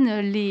personnes,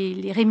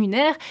 les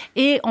rémunère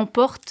et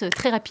emporte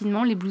très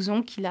rapidement les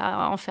blousons qu'il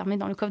a enfermés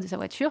dans le coffre de sa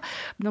voiture.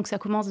 Donc, ça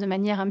commence de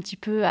manière un petit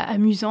peu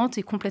amusante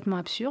et complètement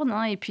absurde.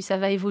 Et puis, ça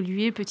va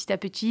évoluer petit à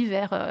petit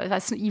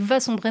il va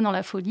sombrer dans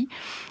la folie.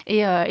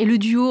 Et le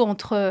duo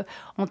entre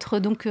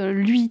donc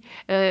lui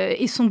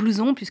et son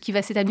blouson, puisqu'il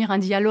va s'établir un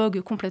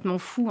dialogue complètement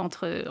fou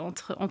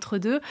entre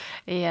deux,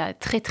 et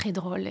très très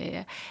drôle.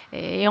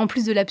 Et en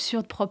plus de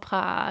l'absurde propre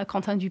à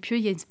Quentin Dupieux,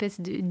 il y a une espèce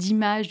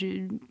d'image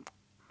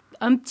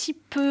un petit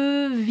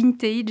peu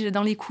vintage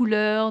dans les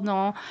couleurs,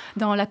 dans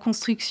la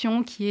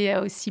construction qui est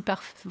aussi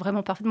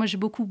vraiment parfaite. Moi, j'ai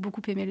beaucoup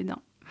aimé Le Dain.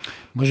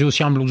 Moi, j'ai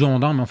aussi un blouson en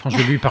daim, mais enfin, je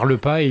ne lui parle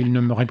pas et il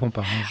ne me répond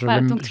pas. Je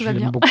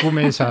l'aime beaucoup,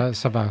 mais ça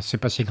va, c'est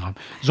pas si grave.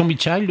 Zombie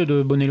Child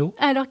de Bonello.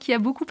 Alors, qui a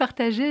beaucoup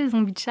partagé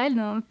Zombie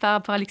Child par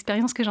rapport à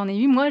l'expérience que j'en ai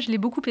eue. Moi, je l'ai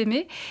beaucoup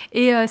aimé.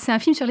 Et c'est un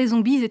film sur les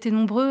zombies. Ils étaient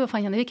nombreux. Enfin,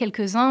 il y en avait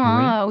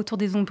quelques-uns autour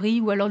des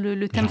zombies ou alors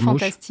le thème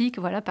fantastique,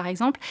 voilà, par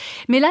exemple.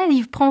 Mais là,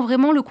 il prend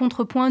vraiment le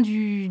contrepoint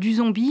du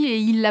zombie et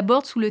il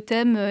l'aborde sous le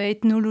thème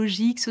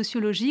ethnologique,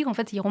 sociologique. En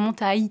fait, il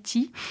remonte à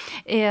Haïti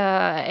et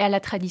à la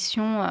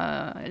tradition.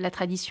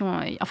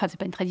 Enfin, c'est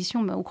pas une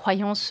tradition, mais aux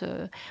croyances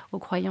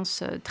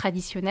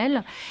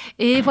traditionnelles.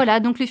 Et voilà,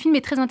 donc le film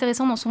est très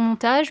intéressant dans son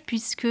montage,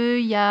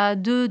 puisqu'il y a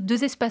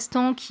deux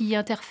espaces-temps qui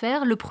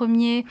interfèrent. Le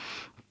premier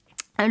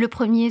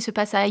se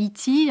passe à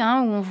Haïti, où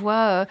on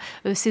voit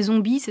ces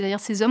zombies, c'est-à-dire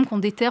ces hommes qu'on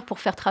déterre pour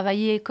faire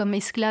travailler comme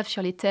esclaves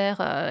sur les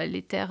terres.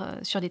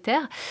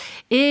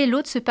 Et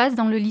l'autre se passe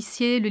dans le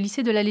lycée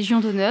de la Légion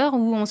d'honneur,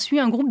 où on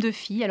suit un groupe de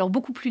filles, alors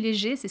beaucoup plus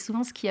léger, c'est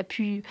souvent ce qui a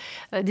pu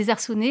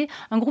désarçonner,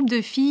 un groupe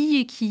de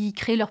filles qui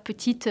créent leur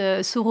petite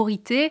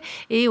sororité.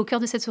 Et au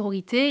cœur de cette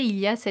sororité, il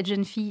y a cette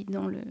jeune fille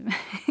dont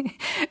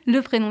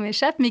le prénom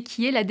m'échappe, mais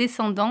qui est la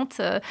descendante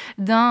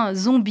d'un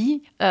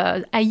zombie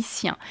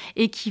haïtien,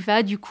 et qui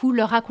va du coup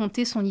leur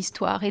raconter son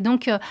histoire. Et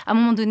donc, à un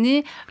moment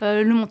donné,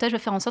 le montage va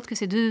faire en sorte que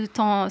ces deux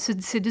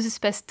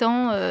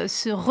espaces-temps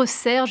se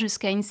resserrent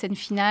jusqu'à une scène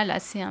finale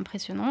assez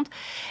impressionnante.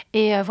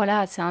 Et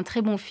voilà, c'est un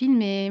très bon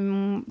film. Et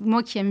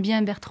moi qui aime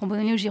bien Bertrand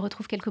Bonello, j'y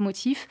retrouve quelques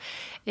motifs.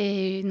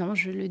 Et non,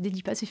 je ne le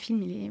dédie pas, ce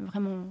film. Il est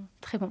vraiment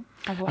très bon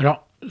à voir.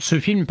 Alors, ce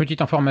film,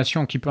 petite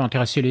information qui peut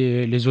intéresser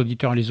les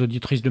auditeurs et les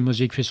auditrices de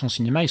Mosaique fait son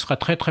cinéma, il sera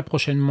très très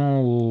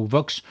prochainement au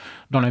Vox,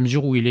 dans la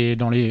mesure où il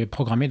est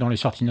programmé dans les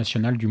sorties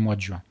nationales du mois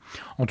de juin.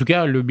 En tout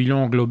cas, le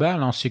bilan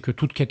global, c'est que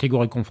toutes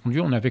catégories confondues,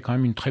 on avait quand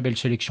même une très belle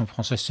sélection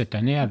française cette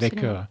année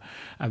avec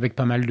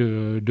pas mal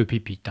de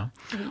pépites.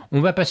 Oui.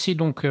 On va passer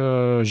donc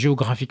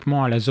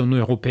géographiquement à la zone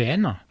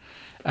européenne.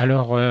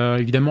 Alors,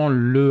 évidemment,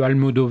 le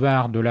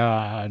Almodovar de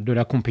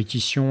la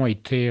compétition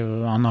était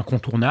un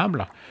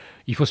incontournable.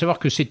 Il faut savoir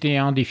que c'était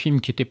un des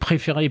films qui était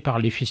préféré par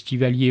les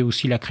festivaliers et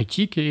aussi la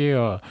critique, et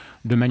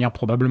de manière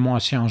probablement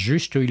assez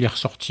injuste, il est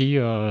ressorti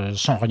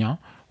sans rien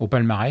au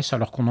palmarès,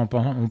 alors qu'on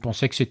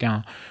pensait que c'était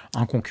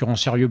un concurrent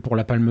sérieux pour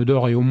la Palme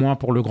d'Or et au moins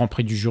pour le Grand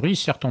Prix du jury.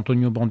 Certes,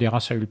 Antonio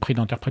Banderas a eu le prix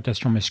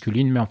d'interprétation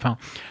masculine, mais enfin,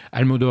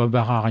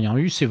 Almodovar n'a rien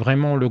eu. C'est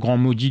vraiment le grand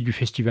maudit du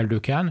Festival de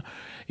Cannes.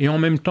 Et en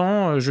même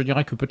temps, je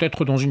dirais que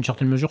peut-être dans une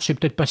certaine mesure, c'est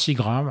peut-être pas si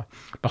grave,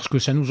 parce que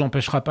ça ne nous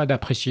empêchera pas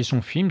d'apprécier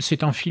son film.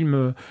 C'est un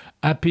film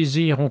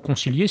apaisé et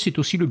réconcilié. C'est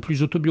aussi le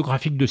plus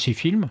autobiographique de ses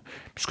films,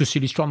 puisque c'est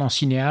l'histoire d'un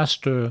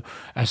cinéaste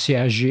assez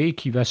âgé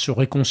qui va se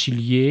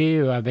réconcilier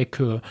avec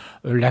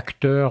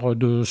l'acteur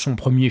de son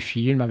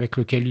film, avec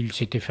lequel il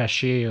s'était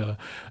fâché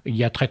il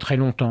y a très très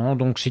longtemps.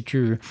 Donc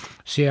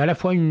c'est à la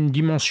fois une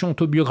dimension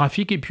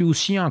autobiographique et puis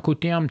aussi un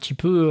côté un petit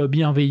peu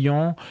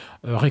bienveillant,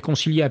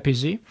 réconcilié,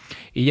 apaisé.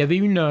 Et il y avait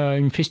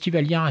une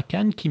festivalière à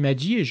Cannes qui m'a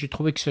dit, et j'ai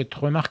trouvé que cette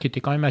remarque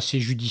était quand même assez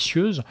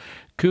judicieuse,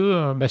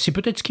 que c'est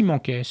peut-être ce qui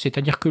manquait.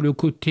 C'est-à-dire que le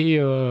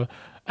côté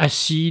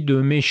acide,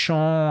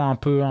 méchant, un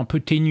peu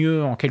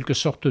teigneux en quelque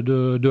sorte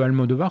de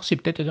Almodovar, c'est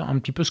peut-être un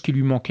petit peu ce qui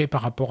lui manquait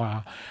par rapport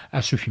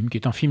à ce film, qui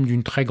est un film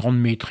d'une très grande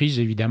maîtrise,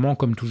 évidemment,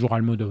 comme toujours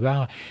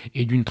Almodovar,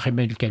 et d'une très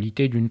belle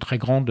qualité, d'une très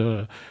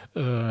grande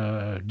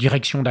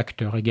direction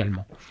d'acteur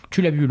également.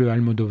 Tu l'as vu, le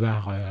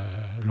Almodovar,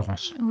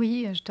 Laurence?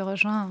 Oui, je te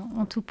rejoins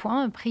en tout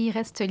point. Après, il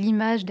reste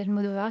l'image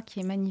d'Almodovar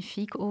qui est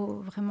magnifique,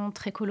 vraiment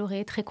très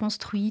colorée, très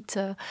construite,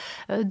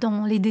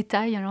 dans les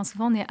détails. Alors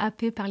souvent, on est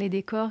happé par les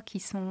décors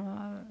qui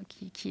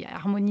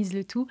harmonisent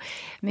le tout.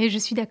 Mais je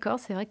suis d'accord,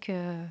 c'est vrai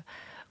que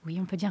oui,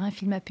 on peut dire un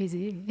film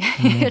apaisé.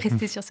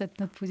 Rester sur cette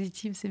note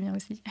positive, c'est bien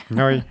aussi.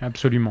 Oui,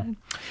 absolument.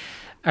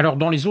 Alors,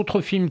 dans les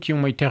autres films qui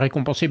ont été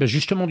récompensés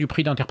justement du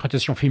prix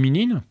d'interprétation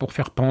féminine, pour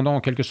faire pendant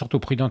en quelque sorte au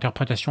prix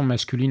d'interprétation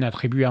masculine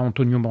attribué à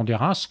Antonio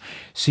Banderas,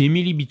 c'est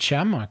Emily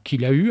Beecham qui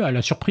l'a eu, à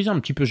la surprise un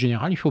petit peu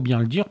générale, il faut bien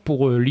le dire,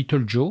 pour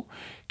Little Joe,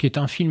 qui est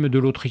un film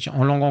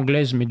en langue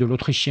anglaise, mais de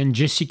l'Autrichienne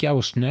Jessica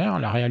Hausner,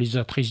 la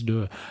réalisatrice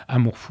de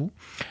Amour fou.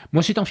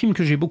 Moi, c'est un film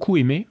que j'ai beaucoup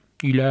aimé.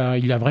 Il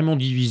a vraiment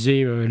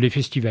divisé les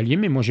festivaliers,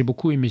 mais moi j'ai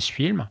beaucoup aimé ce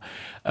film.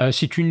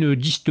 C'est une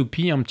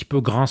dystopie un petit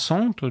peu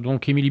grinçante.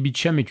 Donc Emily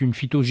Beecham est une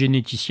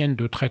phytogénéticienne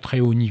de très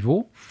très haut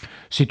niveau.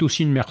 C'est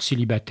aussi une mère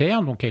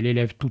célibataire, donc elle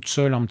élève toute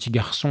seule un petit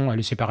garçon, elle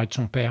est séparée de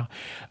son père,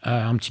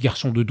 un petit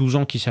garçon de 12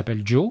 ans qui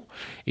s'appelle Joe.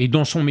 Et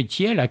dans son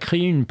métier, elle a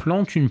créé une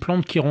plante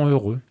qui rend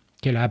heureux,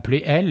 qu'elle a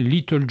appelée, elle,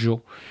 Little Joe.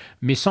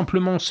 Mais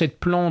simplement, cette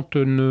plante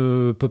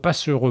ne peut pas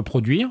se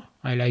reproduire.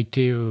 Elle a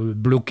été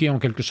bloquée en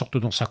quelque sorte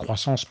dans sa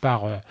croissance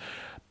par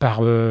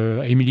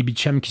Emily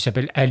Beecham qui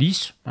s'appelle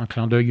Alice, un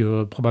clin d'œil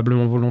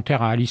probablement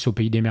volontaire à Alice au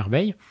Pays des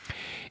Merveilles.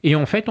 Et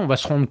en fait, on va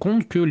se rendre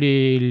compte que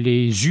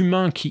les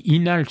humains qui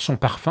inhalent son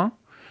parfum,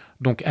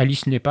 donc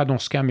Alice n'est pas dans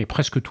ce cas, mais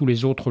presque tous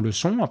les autres le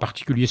sont, en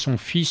particulier son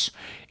fils,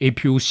 et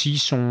puis aussi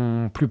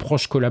son plus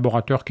proche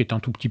collaborateur, qui est un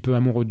tout petit peu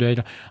amoureux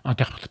d'elle,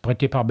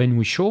 interprété par Ben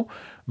Whishaw,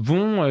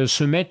 vont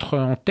se mettre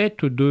en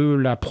tête de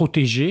la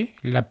protéger,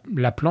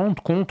 la plante,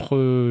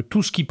 contre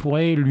tout ce qui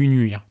pourrait lui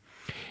nuire.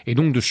 Et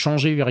donc de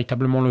changer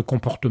véritablement le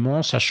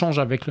comportement. Ça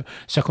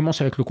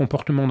commence avec le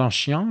comportement d'un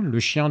chien, le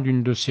chien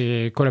d'une de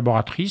ses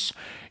collaboratrices,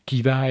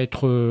 qui va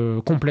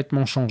être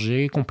complètement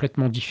changé,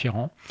 complètement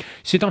différent.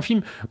 C'est un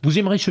film, vous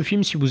aimerez ce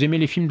film si vous aimez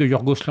les films de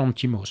Yorgos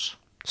Lanthimos.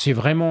 C'est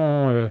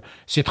vraiment,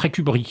 c'est très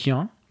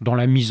kubrickien dans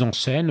la mise en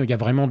scène. Il y a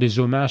vraiment des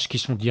hommages qui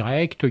sont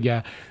directs, il y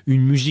a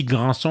une musique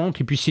grinçante,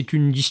 et puis c'est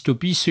une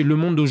dystopie, c'est le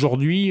monde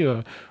d'aujourd'hui.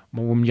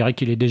 Bon, vous me direz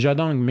qu'il est déjà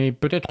dingue, mais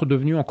peut-être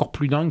devenu encore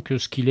plus dingue que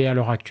ce qu'il est à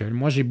l'heure actuelle.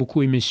 Moi, j'ai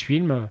beaucoup aimé ce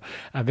film,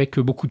 avec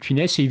beaucoup de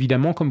finesse, et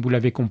évidemment, comme vous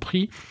l'avez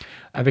compris,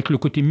 avec le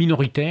côté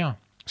minoritaire,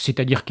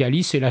 c'est-à-dire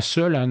qu'Alice est la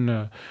seule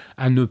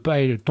à ne pas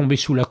tomber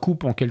sous la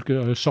coupe, en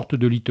quelque sorte,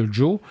 de Little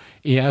Joe,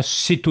 et à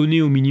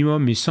s'étonner au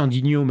minimum et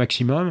s'indigner au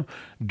maximum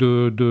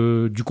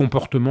du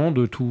comportement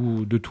de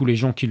tous les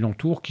gens qui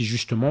l'entourent, qui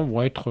justement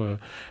vont être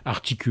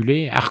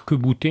articulés,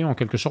 arc-boutés, en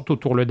quelque sorte,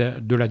 autour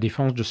de la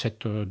défense de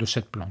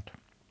cette plante.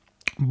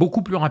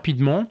 Beaucoup plus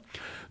rapidement,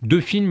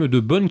 2 films de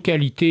bonne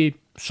qualité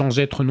sans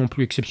être non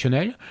plus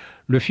exceptionnels.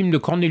 Le film de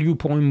Corneliu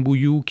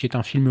Porumboiu, qui est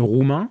un film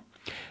roumain,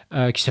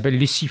 qui s'appelle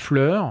Les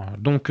Siffleurs.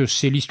 Donc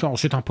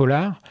c'est un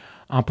polar,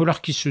 Un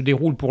polar qui se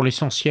déroule pour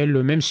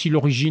l'essentiel, même si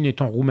l'origine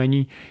est en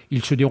Roumanie,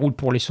 il se déroule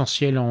pour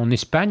l'essentiel en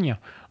Espagne,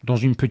 dans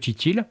une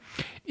petite île.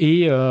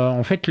 Et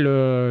en fait,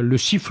 le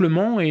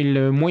sifflement est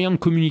le moyen de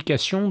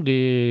communication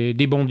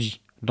des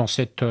bandits,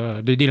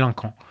 des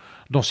délinquants,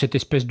 dans cette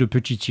espèce de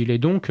petite île. Et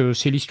donc,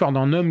 c'est l'histoire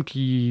d'un homme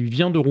qui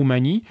vient de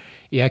Roumanie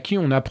et à qui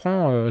on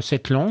apprend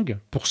cette langue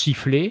pour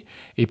siffler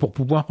et pour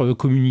pouvoir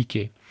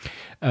communiquer.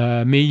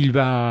 Mais il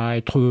va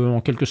être en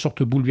quelque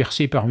sorte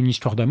bouleversé par une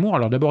histoire d'amour.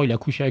 Alors d'abord, il a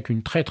couché avec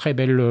une très très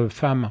belle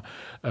femme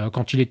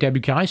quand il était à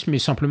Bucarest, mais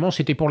simplement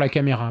c'était pour la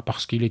caméra,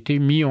 parce qu'il était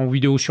mis en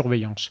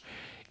vidéosurveillance.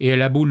 Et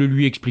elle a beau le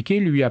lui expliquer,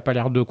 lui a pas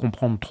l'air de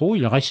comprendre trop,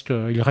 il reste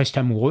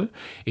amoureux,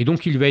 et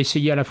donc il va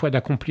essayer à la fois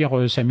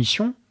d'accomplir sa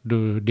mission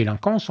de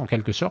délinquance en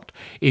quelque sorte,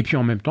 et puis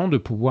en même temps de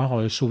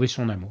pouvoir sauver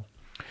son amour.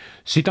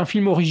 C'est un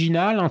film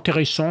original,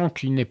 intéressant,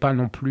 qui n'est pas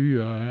non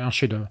plus un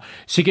chef-d'œuvre.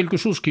 C'est quelque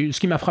chose ce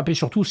qui m'a frappé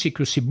surtout, c'est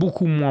que c'est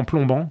beaucoup moins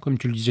plombant, comme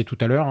tu le disais tout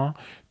à l'heure, hein,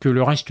 que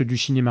le reste du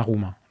cinéma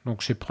roumain.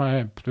 Donc c'est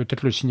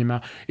peut-être le cinéma.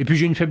 Et puis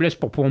j'ai une faiblesse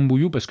pour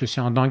Porumboiu parce que c'est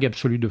un dingue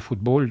absolu de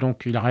football.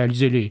 Donc il a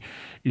réalisé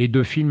les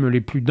deux films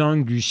les plus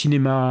dingues du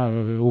cinéma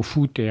au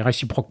foot et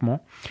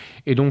réciproquement.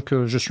 Et donc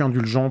je suis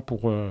indulgent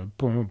pour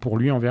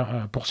lui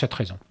pour cette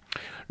raison.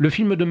 Le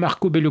film de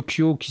Marco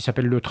Bellocchio qui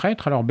s'appelle Le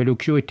Traître. Alors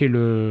Bellocchio était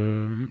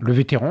le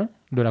vétéran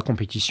de la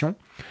compétition.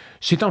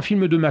 C'est un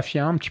film de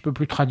mafia un petit peu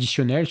plus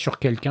traditionnel sur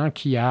quelqu'un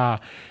qui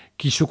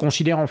se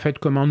considère en fait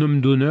comme un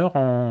homme d'honneur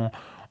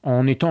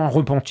en étant un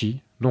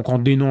repenti. Donc en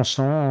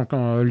dénonçant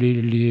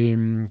les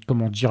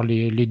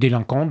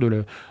délinquants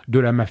de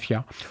la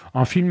mafia.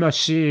 Un film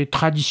assez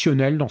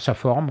traditionnel dans sa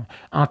forme,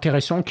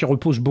 intéressant, qui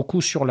repose beaucoup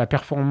sur la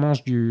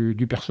performance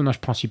du personnage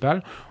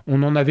principal.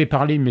 On en avait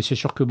parlé, mais c'est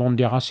sûr que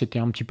Banderas était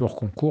un petit peu hors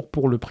concours.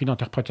 Pour le prix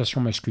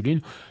d'interprétation masculine,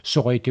 ça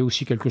aurait été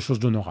aussi quelque chose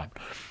d'honorable.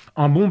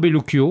 Un bon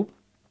Bellocchio,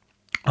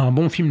 un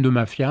bon film de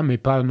mafia, mais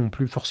pas non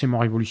plus forcément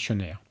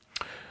révolutionnaire.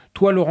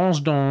 Toi,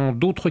 Laurence, dans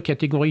d'autres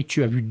catégories,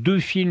 tu as vu 2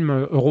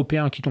 films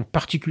européens qui t'ont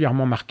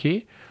particulièrement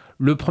marqué.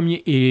 Le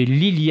premier est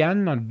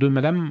Liliane de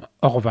Madame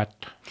Horvath.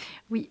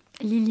 Oui,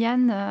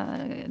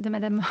 Liliane de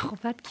Madame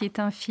Horvath, qui est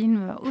un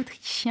film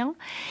autrichien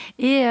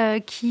et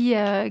qui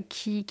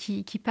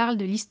parle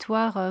de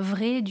l'histoire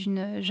vraie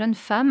d'une jeune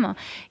femme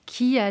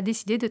qui a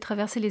décidé de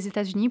traverser les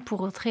États-Unis pour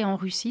rentrer en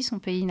Russie, son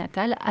pays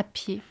natal, à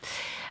pied.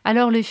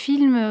 Alors le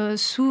film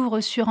s'ouvre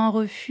sur un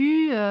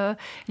refus.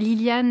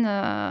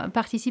 Liliane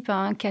participe à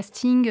un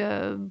casting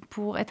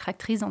pour être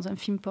actrice dans un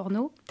film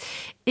porno.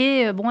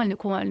 Et elle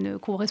ne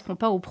correspond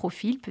pas au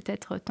profil,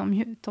 peut-être tant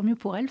mieux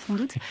pour elle, sans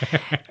doute.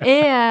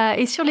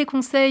 Et sur les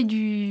conseils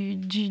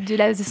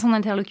de son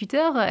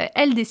interlocuteur,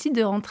 elle décide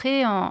de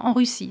rentrer en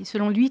Russie.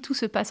 Selon lui, tout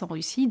se passe en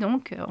Russie,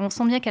 donc on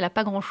sent bien qu'elle n'a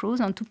pas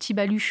grand-chose, un tout petit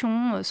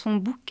baluchon, son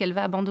bouc qu'elle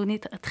va abandonner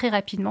très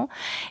rapidement.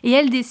 Et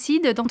elle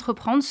décide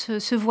d'entreprendre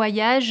ce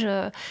voyage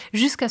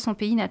jusqu'à son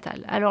pays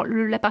natal. Alors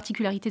la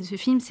particularité de ce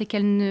film, c'est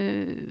qu'elle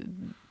ne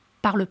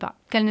parle pas,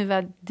 qu'elle ne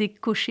va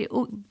décocher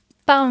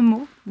pas un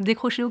mot,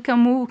 décrocher aucun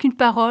mot, aucune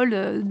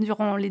parole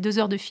durant les 2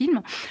 heures de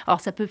film. Alors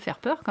ça peut faire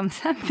peur comme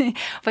ça, mais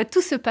enfin,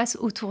 tout se passe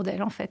autour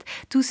d'elle en fait.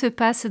 Tout se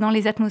passe dans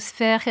les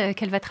atmosphères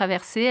qu'elle va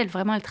traverser. Elle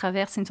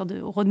traverse une sorte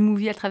de road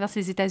movie, elle traverse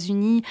les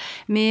États-Unis,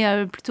 mais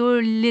plutôt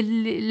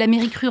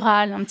l'Amérique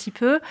rurale un petit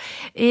peu.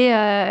 Et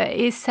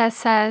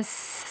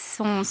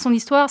son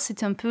histoire,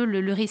 c'est un peu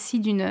le récit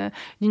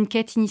d'une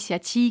quête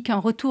initiatique, un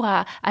retour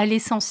à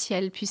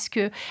l'essentiel,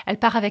 puisqu'elle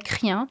part avec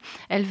rien.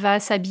 Elle va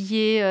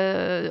s'habiller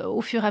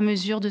au fur et à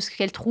mesure de ce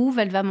qu'elle trouve.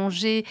 Elle va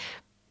manger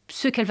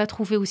ce qu'elle va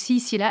trouver aussi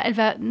ici et là. Elle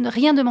va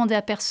rien demander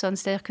à personne.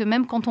 C'est-à-dire que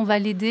même quand on va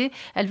l'aider,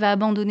 elle va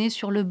abandonner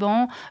sur le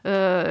banc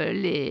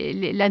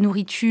la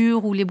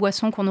nourriture ou les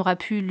boissons qu'on aura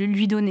pu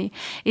lui donner.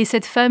 Et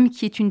cette femme,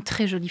 qui est une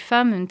très jolie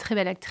femme, une très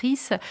belle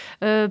actrice,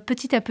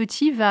 petit à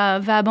petit va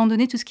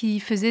abandonner tout ce qui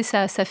faisait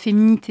sa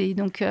féminité.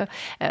 Donc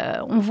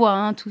on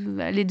voit,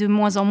 elle est de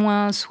moins en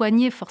moins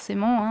soignée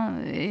forcément.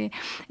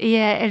 Et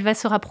elle va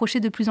se rapprocher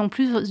de plus en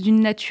plus d'une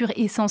nature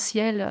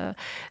essentielle.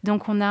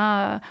 Donc on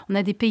a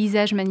des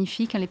paysages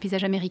magnifiques, les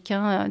paysages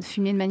américains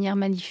filmés de manière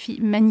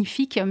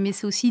magnifique, mais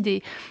c'est aussi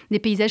des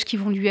paysages qui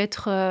vont lui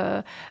être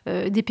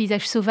des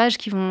paysages sauvages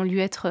qui vont lui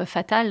être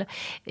fatals.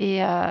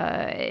 Et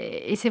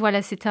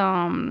c'est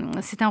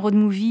un road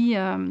movie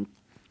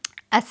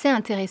assez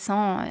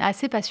intéressant,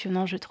 assez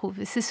passionnant, je trouve.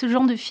 C'est ce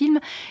genre de film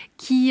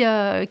qui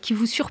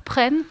vous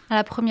surprennent à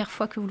la première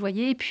fois que vous le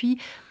voyez, et puis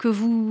que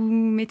vous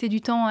mettez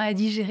du temps à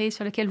digérer,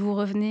 sur lequel vous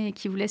revenez, et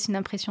qui vous laisse une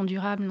impression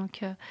durable.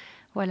 Donc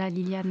voilà,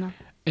 Liliane.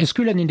 Est-ce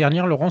que l'année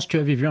dernière, Laurence, tu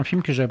avais vu un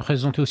film que j'avais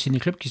présenté au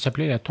Ciné-Club qui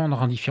s'appelait La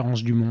tendre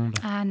indifférence du monde ?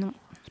 Ah non.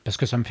 Parce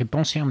que ça me fait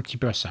penser un petit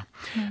peu à ça.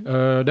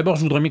 D'abord,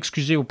 je voudrais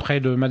m'excuser auprès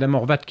de Madame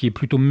Horvath, qui est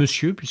plutôt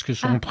monsieur, puisque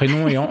son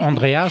prénom est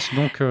Andreas,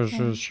 donc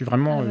je suis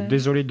vraiment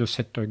désolé de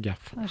cette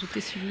gaffe. Je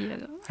t'ai suivi.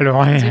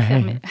 Alors,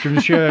 je me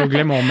suis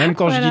glément, même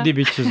quand je dis des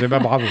bêtises,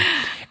 bravo.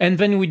 And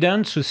Then We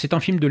Dance, c'est un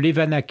film de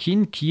Levan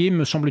Akin qui est,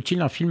 me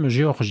semble-t-il, un film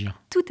géorgien.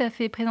 Tout à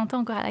fait, présenté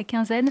encore à la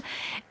quinzaine.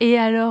 Et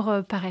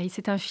alors, pareil,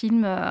 c'est un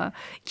film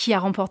qui a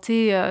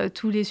remporté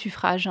tous les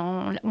suffrages.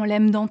 Hein. On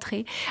l'aime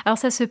d'entrée. Alors,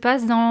 ça se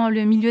passe dans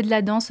le milieu de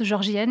la danse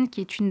georgienne,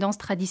 qui est une danse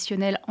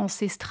traditionnelle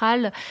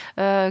ancestrale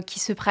qui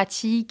se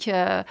pratique, qui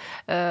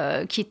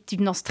est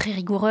une danse très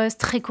rigoureuse,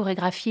 très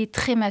chorégraphiée,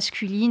 très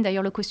masculine.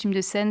 D'ailleurs, le costume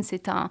de scène,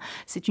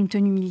 c'est une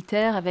tenue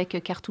militaire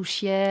avec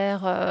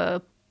cartouchière,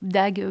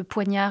 dague,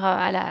 poignard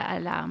à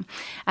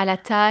la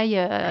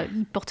taille.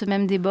 Ils portent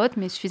même des bottes,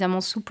 mais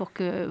suffisamment souples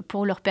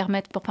pour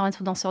permettre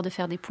aux danseurs de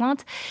faire des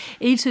pointes.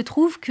 Et il se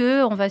trouve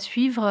qu'on va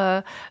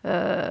suivre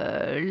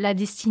la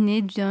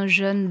destinée d'un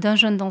jeune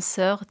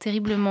danseur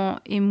terriblement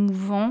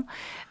émouvant.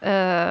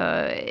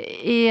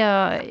 Et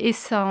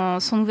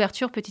son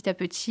ouverture, petit à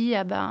petit,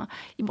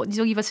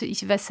 disons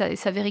qu'il va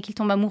s'avérer qu'il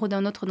tombe amoureux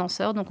d'un autre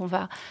danseur. Donc on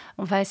va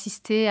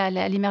assister à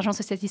l'émergence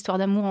de cette histoire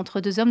d'amour entre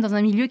deux hommes dans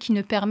un milieu qui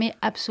ne permet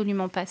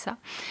absolument pas ça.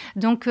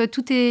 Donc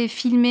tout est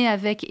filmé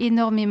avec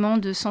énormément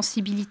de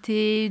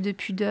sensibilité, de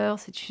pudeur.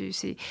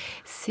 C'est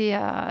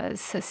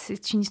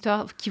une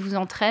histoire qui vous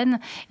entraîne.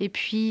 Et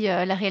puis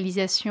la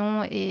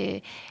réalisation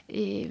est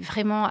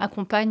vraiment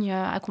accompagne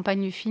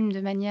le film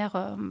de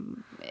manière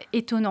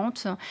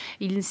étonnante.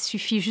 Il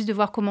suffit juste de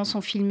voir comment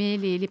sont filmés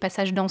les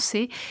passages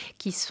dansés,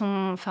 qui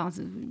sont,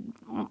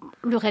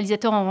 le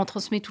réalisateur en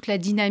transmet toute la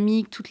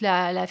dynamique, toute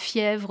la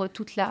fièvre,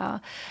 toute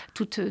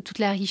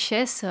la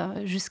richesse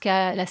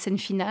jusqu'à la scène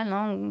finale,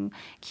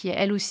 qui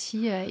elle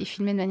aussi est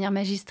filmée de manière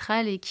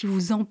magistrale et qui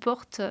vous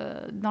emporte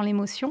dans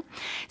l'émotion.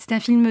 C'est un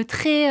film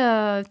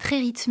très très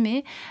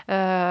rythmé,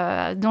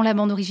 dont la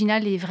bande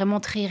originale est vraiment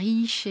très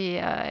riche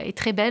et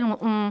très belle.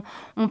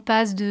 On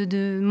passe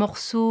de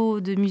morceaux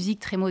de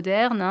musique très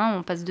modernes,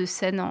 on passe de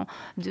scènes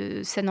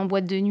en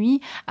boîte de nuit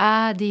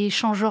à des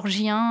chants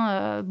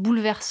georgiens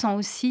bouleversants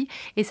aussi.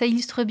 Et ça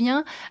illustre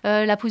bien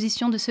la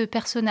position de ce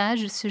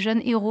personnage, ce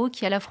jeune héros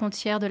qui est à la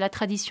frontière de la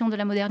tradition, de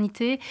la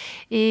modernité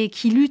et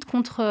qui lutte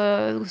contre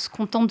ce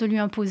qu'on tente de lui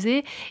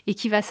imposer et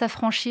qui va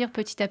s'affranchir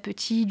petit à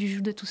petit du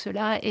joug de tout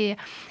cela. Et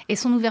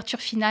son ouverture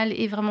finale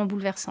est vraiment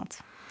bouleversante.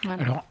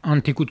 Voilà. Alors, un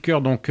de tes coups de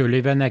cœur, donc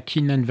Levan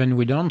Akin and Van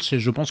We Dance, et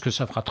je pense que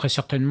ça fera très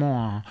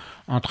certainement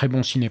un très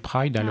bon Ciné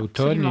Pride à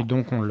l'automne. Et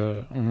donc,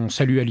 on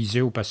salue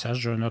Alizé au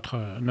passage,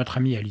 notre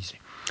amie Alizé.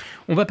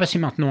 On va passer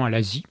maintenant à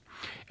l'Asie.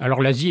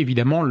 Alors l'Asie,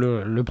 évidemment,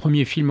 le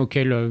premier film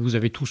auquel vous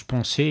avez tous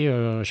pensé,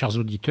 chers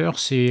auditeurs,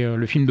 c'est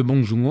le film de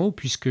Bong Joon-ho,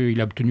 puisqu'il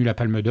a obtenu la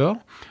Palme d'Or,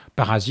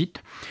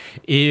 Parasite,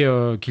 et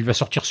qu'il va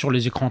sortir sur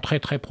les écrans très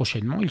très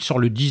prochainement. Il sort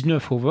le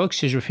 19 au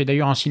Vox, et je fais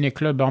d'ailleurs un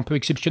ciné-club un peu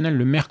exceptionnel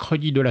le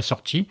mercredi de la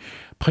sortie,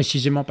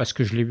 précisément parce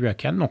que je l'ai vu à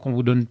Cannes. Donc on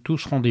vous donne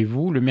tous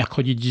rendez-vous le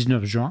mercredi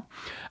 19 juin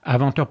à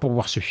 20h pour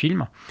voir ce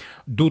film,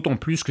 d'autant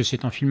plus que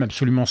c'est un film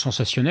absolument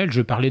sensationnel.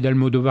 Je parlais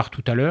d'Almodovar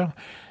tout à l'heure,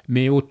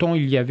 mais autant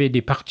il y avait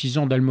des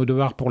partisans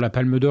d'Almodovar pour la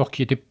Palme d'Or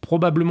qui étaient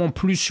probablement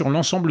plus sur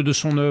l'ensemble de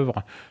son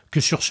œuvre que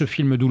sur ce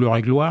film Douleur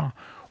et gloire,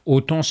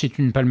 autant c'est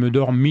une Palme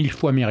d'Or 1000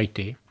 fois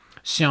méritée.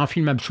 C'est un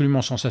film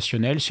absolument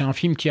sensationnel, c'est un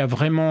film qui a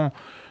vraiment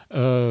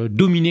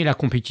dominé la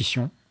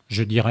compétition,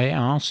 je dirais.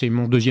 C'est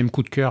mon deuxième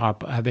coup de cœur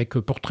avec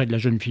Portrait de la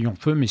jeune fille en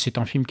feu, mais c'est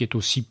un film qui est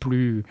aussi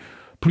plus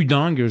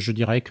dingue, je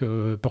dirais,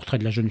 que Portrait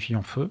de la jeune fille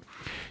en feu.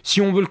 Si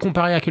on veut le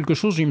comparer à quelque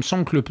chose, il me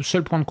semble que le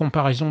seul point de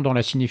comparaison dans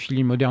la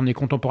cinéphilie moderne et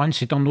contemporaine,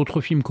 c'est un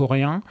autre film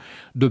coréen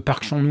de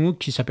Park Chan-wook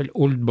qui s'appelle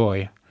Old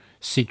Boy.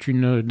 C'est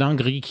une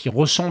dinguerie qui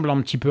ressemble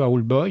un petit peu à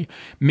Old Boy,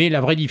 mais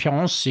la vraie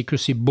différence, c'est que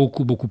c'est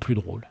beaucoup, beaucoup plus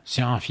drôle.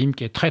 C'est un film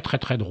qui est très, très,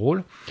 très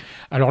drôle.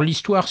 Alors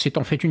l'histoire, c'est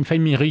en fait une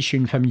famille riche et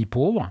une famille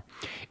pauvre,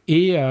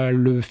 et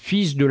le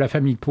fils de la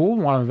famille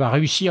pauvre va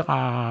réussir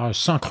à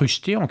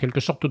s'incruster en quelque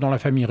sorte dans la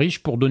famille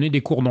riche pour donner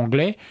des cours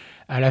d'anglais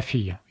à la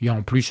fille. Il y a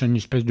en plus une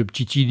espèce de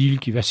petite idylle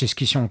qui va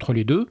s'esquisser entre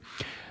les deux,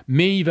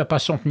 mais il ne va pas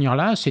s'en tenir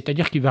là,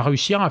 c'est-à-dire qu'il va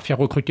réussir à faire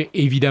recruter,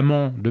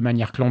 évidemment de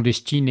manière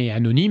clandestine et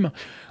anonyme,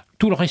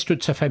 tout le reste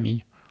de sa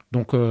famille.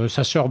 Donc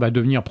sa sœur va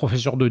devenir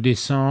professeur de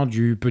dessin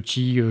du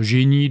petit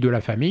génie de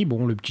la famille.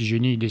 Bon, le petit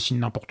génie, il dessine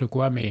n'importe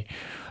quoi, mais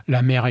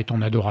la mère est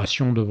en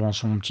adoration devant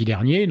son petit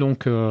dernier,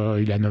 donc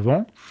il a 9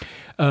 ans.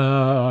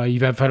 Il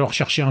va falloir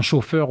chercher un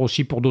chauffeur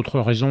aussi pour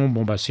d'autres raisons.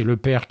 Bon, c'est le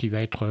père qui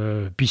va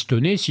être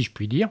pistonné, si je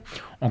puis dire.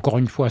 Encore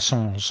une fois,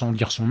 sans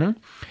dire son nom.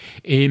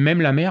 Et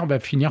même la mère va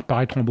finir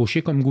par être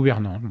embauchée comme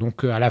gouvernante.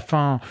 Donc à la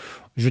fin...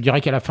 Je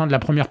dirais qu'à la fin de la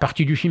première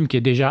partie du film, qui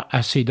est déjà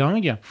assez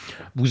dingue,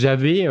 vous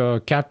avez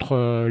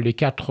les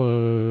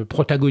quatre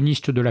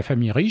protagonistes de la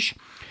famille riche,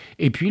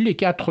 et puis les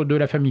 4 de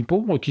la famille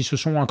pauvre qui se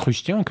sont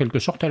incrustés en quelque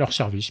sorte à leur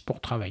service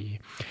pour travailler.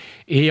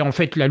 Et en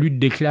fait, la lutte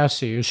des classes,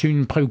 c'est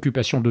une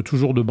préoccupation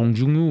toujours de Bong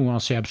Joon-ho.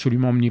 C'est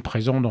absolument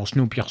omniprésent dans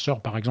Snowpiercer,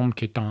 par exemple,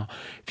 qui est un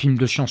film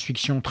de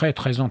science-fiction très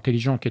très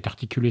intelligent qui est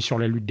articulé sur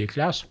la lutte des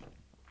classes.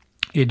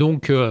 Et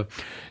donc,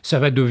 ça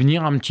va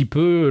devenir un petit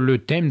peu le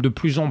thème de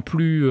plus en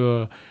plus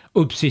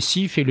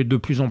obsessif et de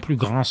plus en plus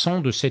grinçant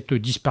de cette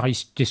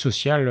disparité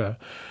sociale.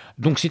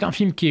 Donc c'est un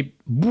film qui est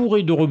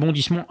bourré de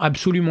rebondissements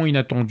absolument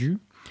inattendus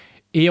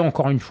Et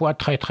encore une fois,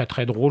 très très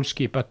très drôle, ce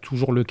qui n'est pas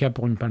toujours le cas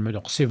pour une Palme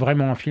d'Or. C'est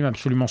vraiment un film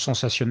absolument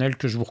sensationnel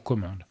que je vous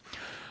recommande.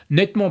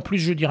 Nettement plus,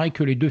 je dirais,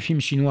 que les 2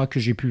 films chinois que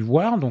j'ai pu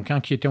voir, donc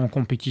un qui était en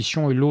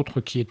compétition et l'autre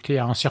qui était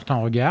à un certain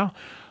regard.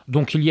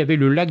 Donc il y avait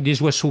Le Lac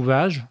des oies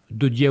sauvages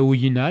de Diao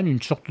Yinan,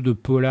 une sorte de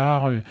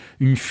polar,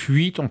 une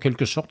fuite en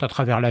quelque sorte à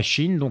travers la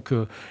Chine. Donc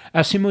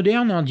assez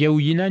moderne, hein. Diao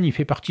Yinan, il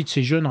fait partie de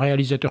ces jeunes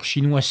réalisateurs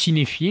chinois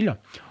cinéphiles,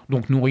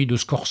 donc nourris de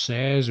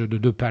Scorsese,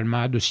 de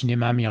Palma, de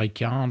cinéma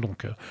américain.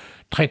 Donc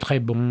très très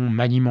bon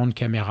maniement de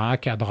caméra,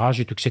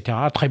 cadrage, etc.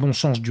 Très bon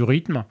sens du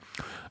rythme.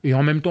 Et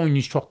en même temps, une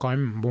histoire quand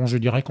même, bon, je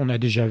dirais qu'on a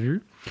déjà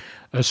vu.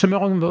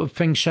 Summer of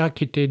Fengsha,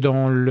 qui était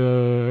dans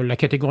la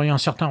catégorie Un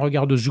certain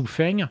regard de Zhu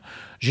Feng,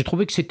 j'ai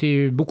trouvé que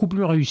c'était beaucoup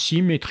plus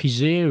réussi,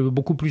 maîtrisé,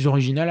 beaucoup plus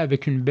original,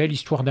 avec une belle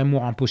histoire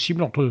d'amour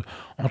impossible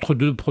entre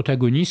 2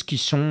 protagonistes qui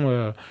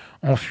sont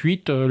en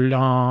fuite,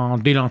 l'un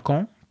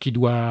délinquant qui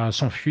doit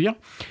s'enfuir,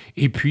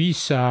 et puis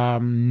sa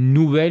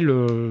nouvelle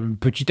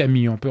petite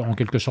amie, en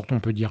quelque sorte on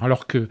peut dire,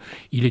 alors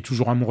qu'il est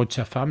toujours amoureux de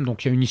sa femme,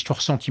 donc il y a une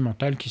histoire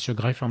sentimentale qui se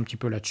greffe un petit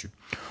peu là-dessus.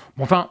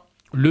 Bon, enfin,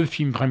 le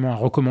film vraiment à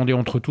recommander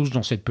entre tous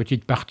dans cette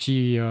petite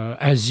partie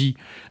Asie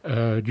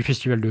du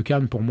Festival de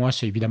Cannes, pour moi,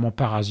 c'est évidemment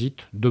Parasite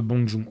de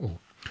Bong Joon-ho.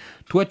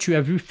 Toi, tu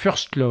as vu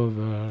First Love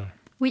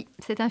Oui,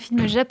 c'est un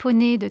film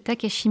japonais de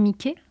Takashi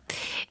Miike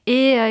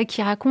et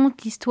qui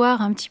raconte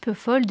l'histoire un petit peu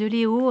folle de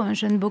Léo, un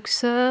jeune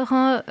boxeur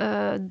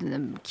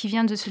qui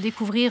vient de se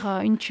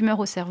découvrir une tumeur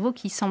au cerveau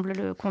qui semble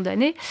le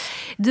condamner,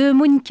 de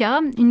Monica,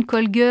 une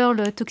call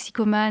girl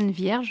toxicomane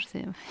vierge,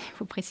 il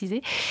faut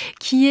préciser,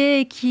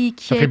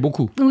 Ça fait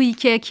beaucoup. Oui,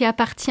 qui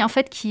appartient, en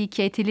fait, qui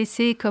a été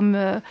laissée comme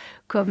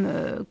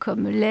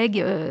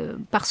legs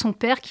par son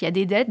père qui a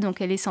des dettes,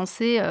 donc elle est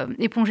censée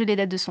éponger les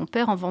dettes de son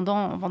père en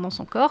vendant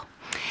son corps.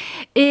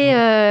 Et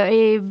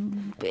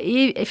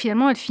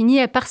finalement, elle finit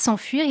par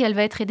s'enfuir et elle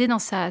va être aidée dans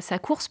sa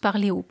course par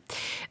Léo.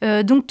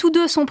 Donc tous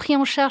 2 sont pris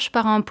en charge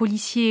par un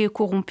policier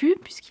corrompu,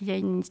 puisqu'il y a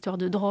une histoire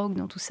de drogue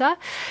dans tout ça,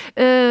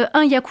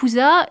 un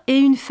yakuza et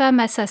une femme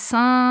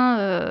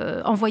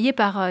assassin envoyée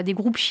par des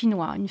groupes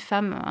chinois, une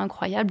femme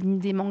incroyable, une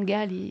des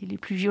mangas les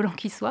plus violents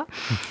qui soient.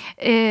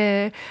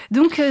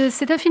 Donc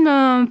c'est un film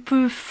un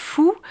peu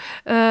fou,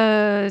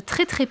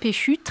 très très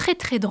péchu, très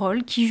très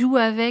drôle, qui joue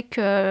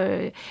avec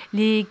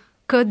les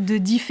codes de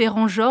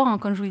différents genres, hein,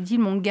 comme je vous l'ai dit,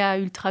 le manga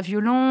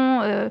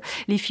ultra-violent,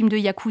 les films de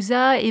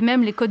Yakuza et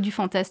même les codes du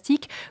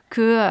fantastique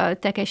que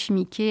Takashi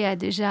Miike a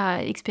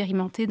déjà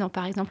expérimenté dans,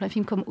 par exemple, un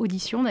film comme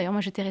Audition. D'ailleurs,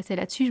 moi, j'étais restée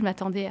là-dessus, je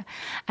m'attendais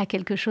à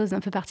quelque chose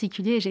d'un peu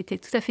particulier et j'ai été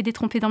tout à fait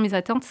détrompée dans mes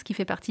attentes, ce qui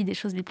fait partie des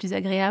choses les plus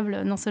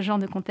agréables dans ce genre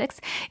de contexte.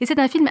 Et c'est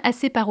un film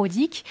assez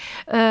parodique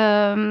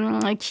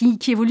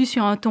qui évolue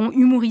sur un ton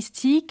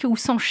humoristique où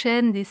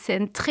s'enchaînent des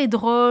scènes très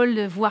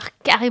drôles, voire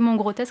carrément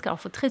grotesques. Alors,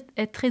 il faut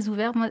être très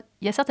ouvert. Moi,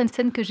 il y a certaines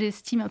scènes que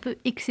j'estime un peu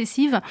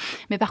excessives,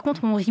 mais par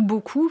contre, on rit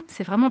beaucoup.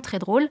 C'est vraiment très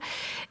drôle.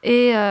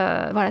 Et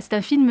voilà, c'est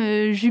un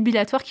film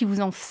jubilatoire qui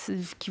vous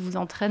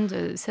entraîne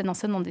de scène en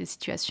scène dans des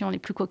situations les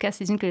plus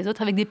cocasses les unes que les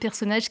autres, avec des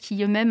personnages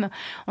qui eux-mêmes,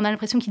 on a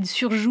l'impression qu'ils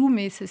surjouent,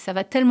 mais ça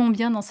va tellement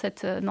bien dans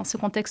ce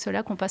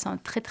contexte-là qu'on passe un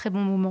très très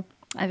bon moment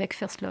avec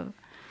First Love.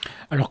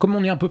 Alors, comme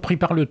on est un peu pris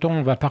par le temps,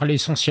 on va parler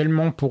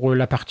essentiellement pour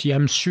la partie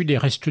âme sud et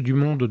reste du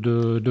monde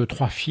de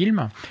 3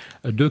 films.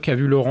 2 qu'a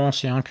vu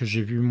Laurence et 1 que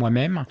j'ai vu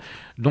moi-même.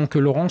 Donc,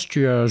 Laurence,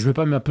 je ne vais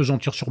pas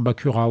m'apesantir sur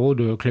Bakurao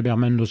de Kleber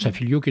Mendoza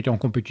Filho, qui était en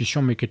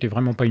compétition, mais qui était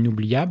vraiment pas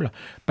inoubliable.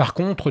 Par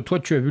contre, toi,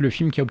 tu as vu le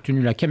film qui a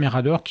obtenu la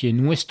Caméra d'Or, qui est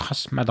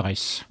Nuestras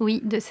Madres.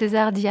 Oui, de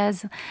César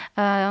Diaz.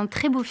 Un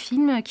très beau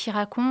film qui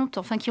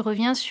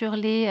revient sur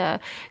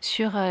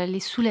les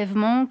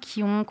soulèvements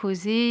qui ont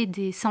causé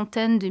des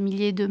centaines de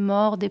milliers de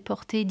morts,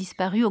 déportés,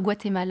 disparus au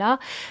Guatemala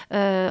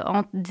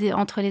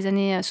entre les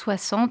années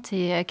 60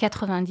 et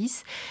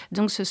 90.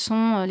 Donc, ce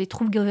sont les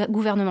troupes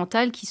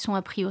gouvernementales qui sont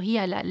a priori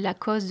à la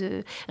cause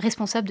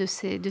responsable de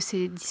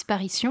ces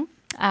disparitions.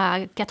 À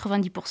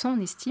 90%, on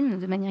estime,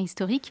 de manière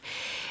historique.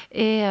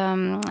 Et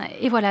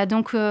voilà,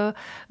 donc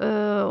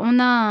on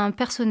a un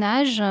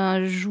personnage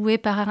joué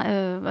par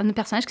un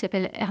personnage qui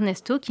s'appelle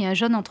Ernesto, qui est un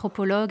jeune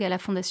anthropologue à la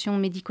Fondation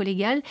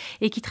médico-légale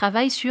et qui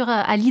travaille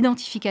à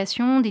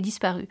l'identification des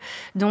disparus.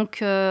 Donc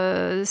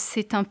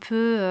c'est un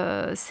peu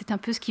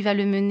ce qui va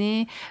le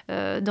mener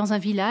dans un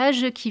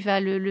village,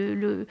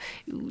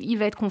 il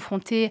va être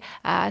confronté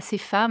à ces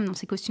femmes dans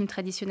ces costumes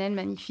traditionnels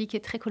magnifiques et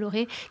très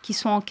colorés, qui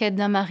sont en quête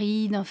d'un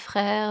mari, d'un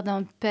frère,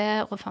 d'un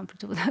père, enfin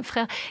plutôt d'un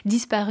frère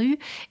disparu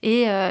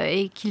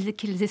et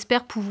qu'ils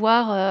espèrent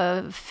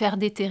pouvoir faire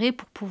déterrer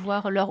pour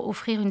pouvoir leur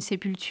offrir une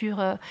sépulture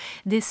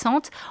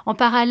décente. En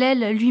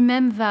parallèle,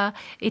 lui-même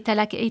est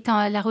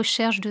à la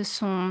recherche de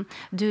son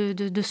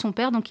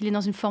père, donc il est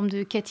dans une forme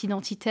de quête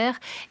identitaire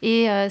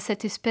et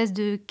cette espèce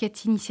de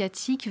quête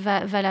initiatique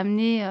va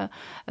l'amener,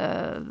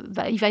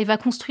 il va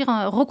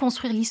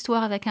reconstruire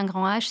l'histoire avec un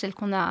grand H, celle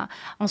qu'on a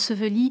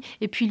ensevelie,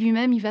 et puis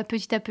lui-même il va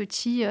petit à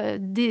petit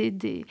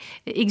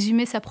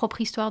exhumer sa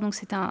propre histoire. Donc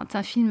c'est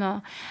un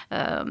film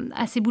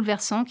assez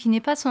bouleversant, qui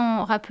n'est pas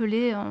sans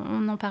rappeler,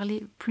 on en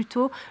parlait plus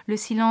tôt, le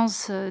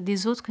silence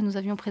des autres que nous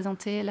avions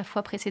présenté la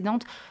fois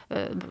précédente.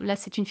 Là,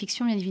 c'est une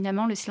fiction, bien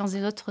évidemment. Le silence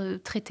des autres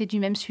traitait du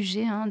même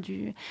sujet.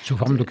 Sous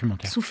forme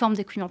documentaire. Sous forme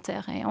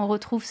documentaire. Et on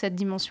retrouve cette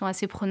dimension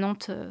assez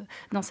prenante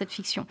dans cette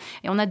fiction.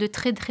 Et on a de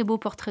très, très beaux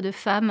portraits de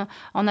femmes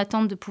en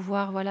attente de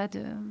pouvoir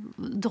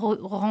de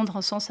rendre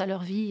un sens à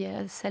leur vie et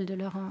à celle de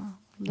leur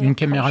une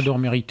caméra d'or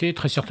méritée,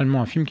 très certainement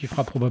un film qui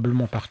fera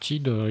probablement partie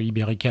de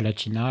Ibérica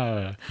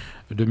Latina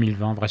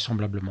 2020,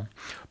 vraisemblablement.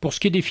 Pour ce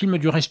qui est des films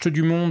du reste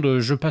du monde,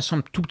 je passe un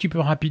tout petit peu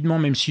rapidement,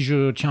 même si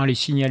je tiens à les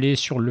signaler,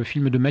 sur le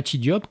film de Mati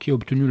Diop, qui a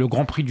obtenu le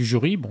Grand Prix du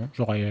jury. Bon,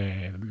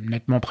 j'aurais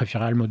nettement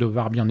préféré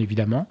Almodovar, bien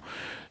évidemment.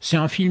 C'est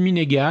un film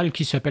inégal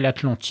qui s'appelle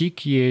Atlantique,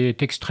 qui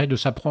est extrait de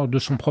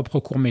son propre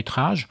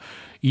court-métrage.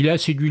 Il a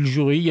séduit le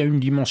jury, il y a une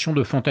dimension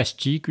de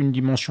fantastique, une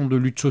dimension de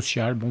lutte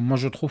sociale. Bon, moi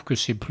je trouve que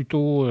c'est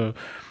plutôt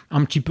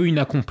un petit peu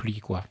inaccompli,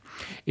 quoi.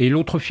 Et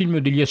l'autre film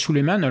d'Elia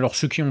Suleiman, alors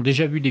ceux qui ont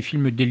déjà vu des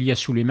films d'Elia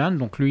Suleiman,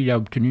 donc lui il a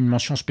obtenu une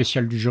mention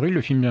spéciale du jury,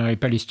 le film est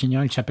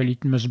palestinien, il s'appelle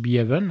It Must Be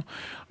Heaven.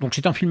 Donc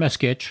c'est un film à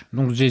sketch,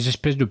 donc des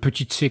espèces de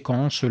petites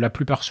séquences, la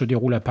plupart se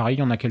déroulent à Paris, il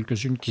y en a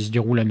quelques-unes qui se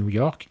déroulent à New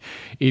York.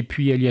 Et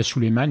puis Elia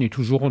Suleiman est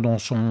toujours dans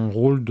son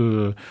rôle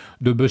de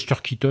Buster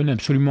Keaton,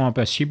 absolument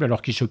impassible,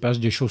 alors qu'il se passe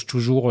des choses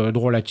toujours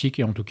drôlatiques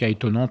et en tout cas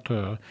étonnantes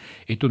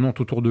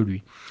autour de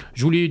lui.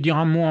 Je voulais dire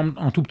un mot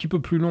un tout petit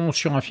peu plus long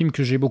sur un film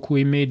que j'ai beaucoup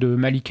aimé de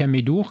Malika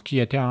Medour, qui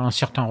était à un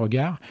certain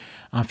regard,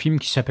 un film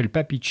qui s'appelle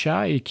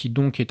Papicha et qui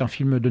donc est un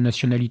film de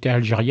nationalité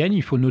algérienne.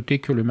 Il faut noter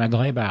que le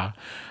Maghreb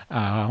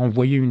a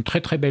envoyé une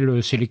très très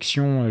belle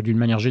sélection d'une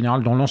manière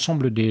générale dans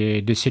l'ensemble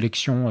des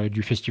sélections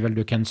du Festival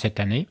de Cannes cette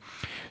année.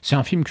 C'est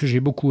un film que j'ai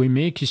beaucoup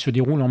aimé, qui se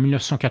déroule en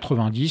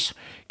 1990,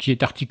 qui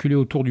est articulé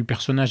autour du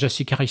personnage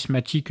assez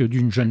charismatique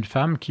d'une jeune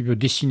femme qui veut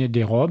dessiner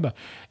des robes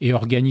et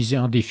organiser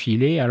un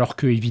défilé, alors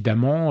que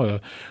évidemment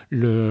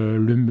le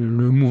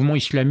mouvement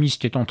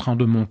islamiste est en train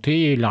de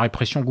monter et la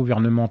répression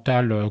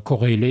gouvernementale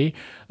corrélée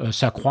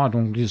s'accroît.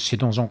 Donc c'est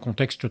dans un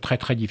contexte très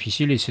très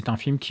difficile et c'est un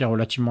film qui est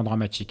relativement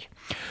dramatique.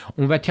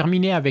 On va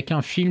terminer avec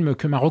un film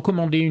que m'a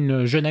recommandé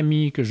une jeune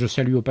amie que je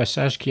salue au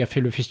passage, qui a fait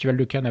le Festival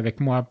de Cannes avec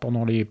moi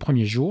pendant les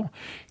premiers jours,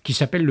 qui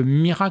s'appelle Le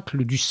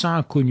Miracle du Saint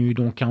Inconnu,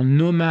 donc un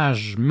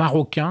hommage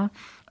marocain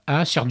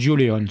à Sergio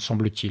Leone,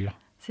 semble-t-il.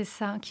 C'est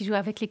ça, qui joue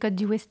avec les codes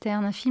du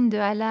western, un film de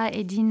Hala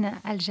Eddine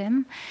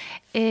Aljem,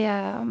 et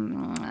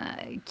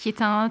qui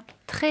est un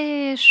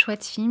très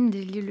chouette film.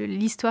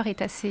 L'histoire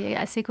est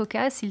assez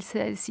cocasse. Il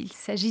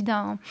s'agit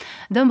d'un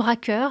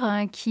braqueur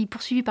qui,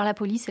 poursuivi par la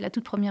police, c'est la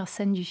toute première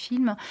scène du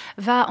film,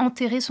 va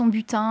enterrer son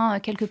butin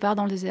quelque part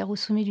dans le désert, au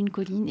sommet d'une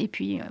colline. Et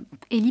puis,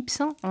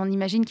 ellipse, on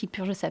imagine qu'il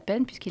purge sa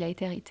peine puisqu'il a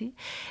été arrêté.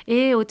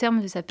 Et au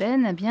terme de sa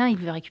peine, eh bien, il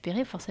veut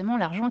récupérer forcément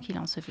l'argent qu'il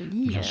a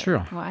enseveli. Bien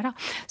sûr. Voilà.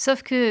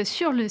 Sauf que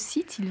sur le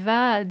site, il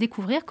va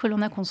découvrir que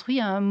l'on a construit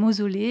un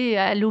mausolée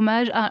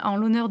en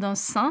l'honneur d'un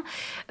saint,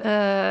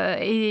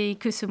 et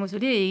que ce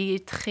mausolée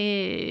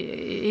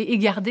est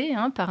gardé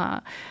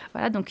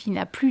voilà, donc il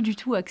n'a plus du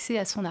tout accès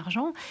à son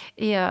argent,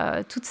 et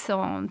toute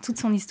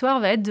son histoire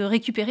va être de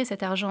récupérer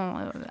cet argent.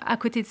 À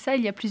côté de ça,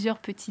 il y a plusieurs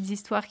petites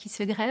histoires qui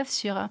se greffent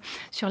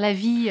sur la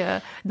vie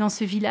dans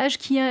ce village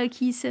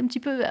qui c'est un petit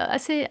peu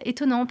assez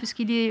étonnant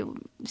puisqu'il est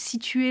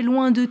situé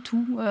loin de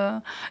tout,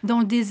 dans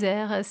le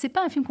désert. C'est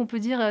pas un film qu'on peut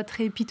dire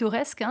très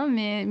pittoresque,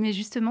 mais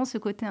justement ce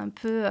côté un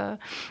peu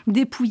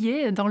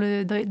dépouillé dans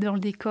le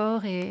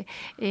décor et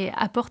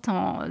apporte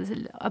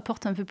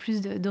un peu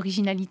plus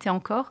d'originalité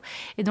encore.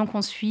 Et donc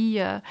on suit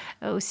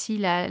aussi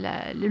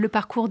le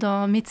parcours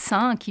d'un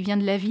médecin qui vient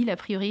de la ville a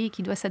priori et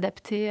qui doit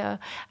s'adapter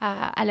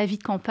à la vie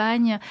de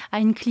campagne, à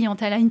une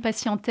clientèle, à une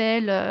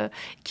patientèle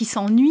qui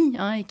s'ennuie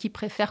et qui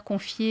préfère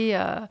confier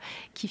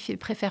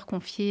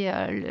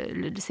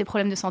ses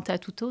problèmes de santé à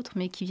tout autre,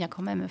 mais qui vient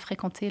quand même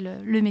fréquenter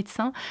le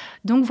médecin.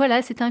 Donc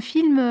voilà, c'est un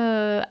film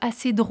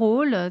assez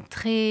drôle,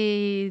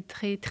 très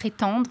très très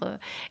tendre,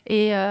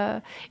 et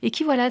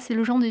qui, voilà, c'est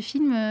le genre de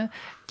film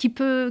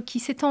qui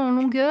s'étend en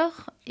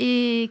longueur,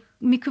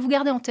 mais que vous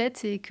gardez en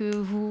tête et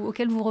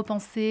auquel vous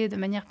repensez de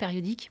manière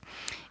périodique.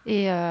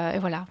 Et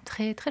voilà,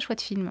 très très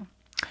chouette film.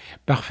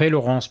 Parfait,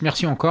 Laurence.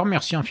 Merci encore.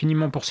 Merci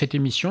infiniment pour cette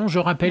émission. Je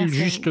rappelle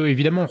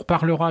évidemment, on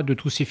reparlera de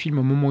tous ces films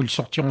au moment où ils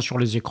sortiront sur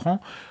les écrans,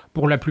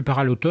 pour la plupart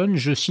à l'automne.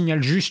 Je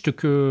signale juste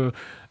que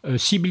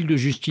Sibylle de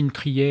Justine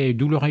Triet et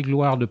Douleur et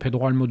gloire de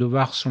Pedro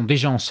Almodovar sont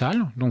déjà en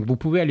salle. Donc vous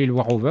pouvez aller le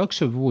voir au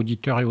Vox, vous,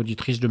 auditeurs et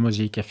auditrices de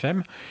Mosaique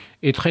FM.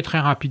 Et très très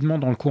rapidement,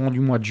 dans le courant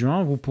du mois de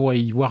juin, vous pourrez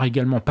y voir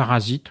également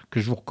Parasite, que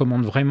je vous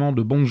recommande vraiment,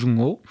 de Bong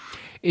Joon-ho,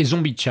 et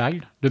Zombie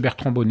Child de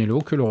Bertrand Bonello,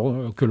 que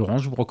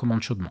Laurence vous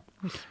recommande chaudement.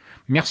 Oui.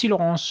 Merci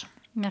Laurence.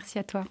 Merci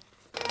à toi.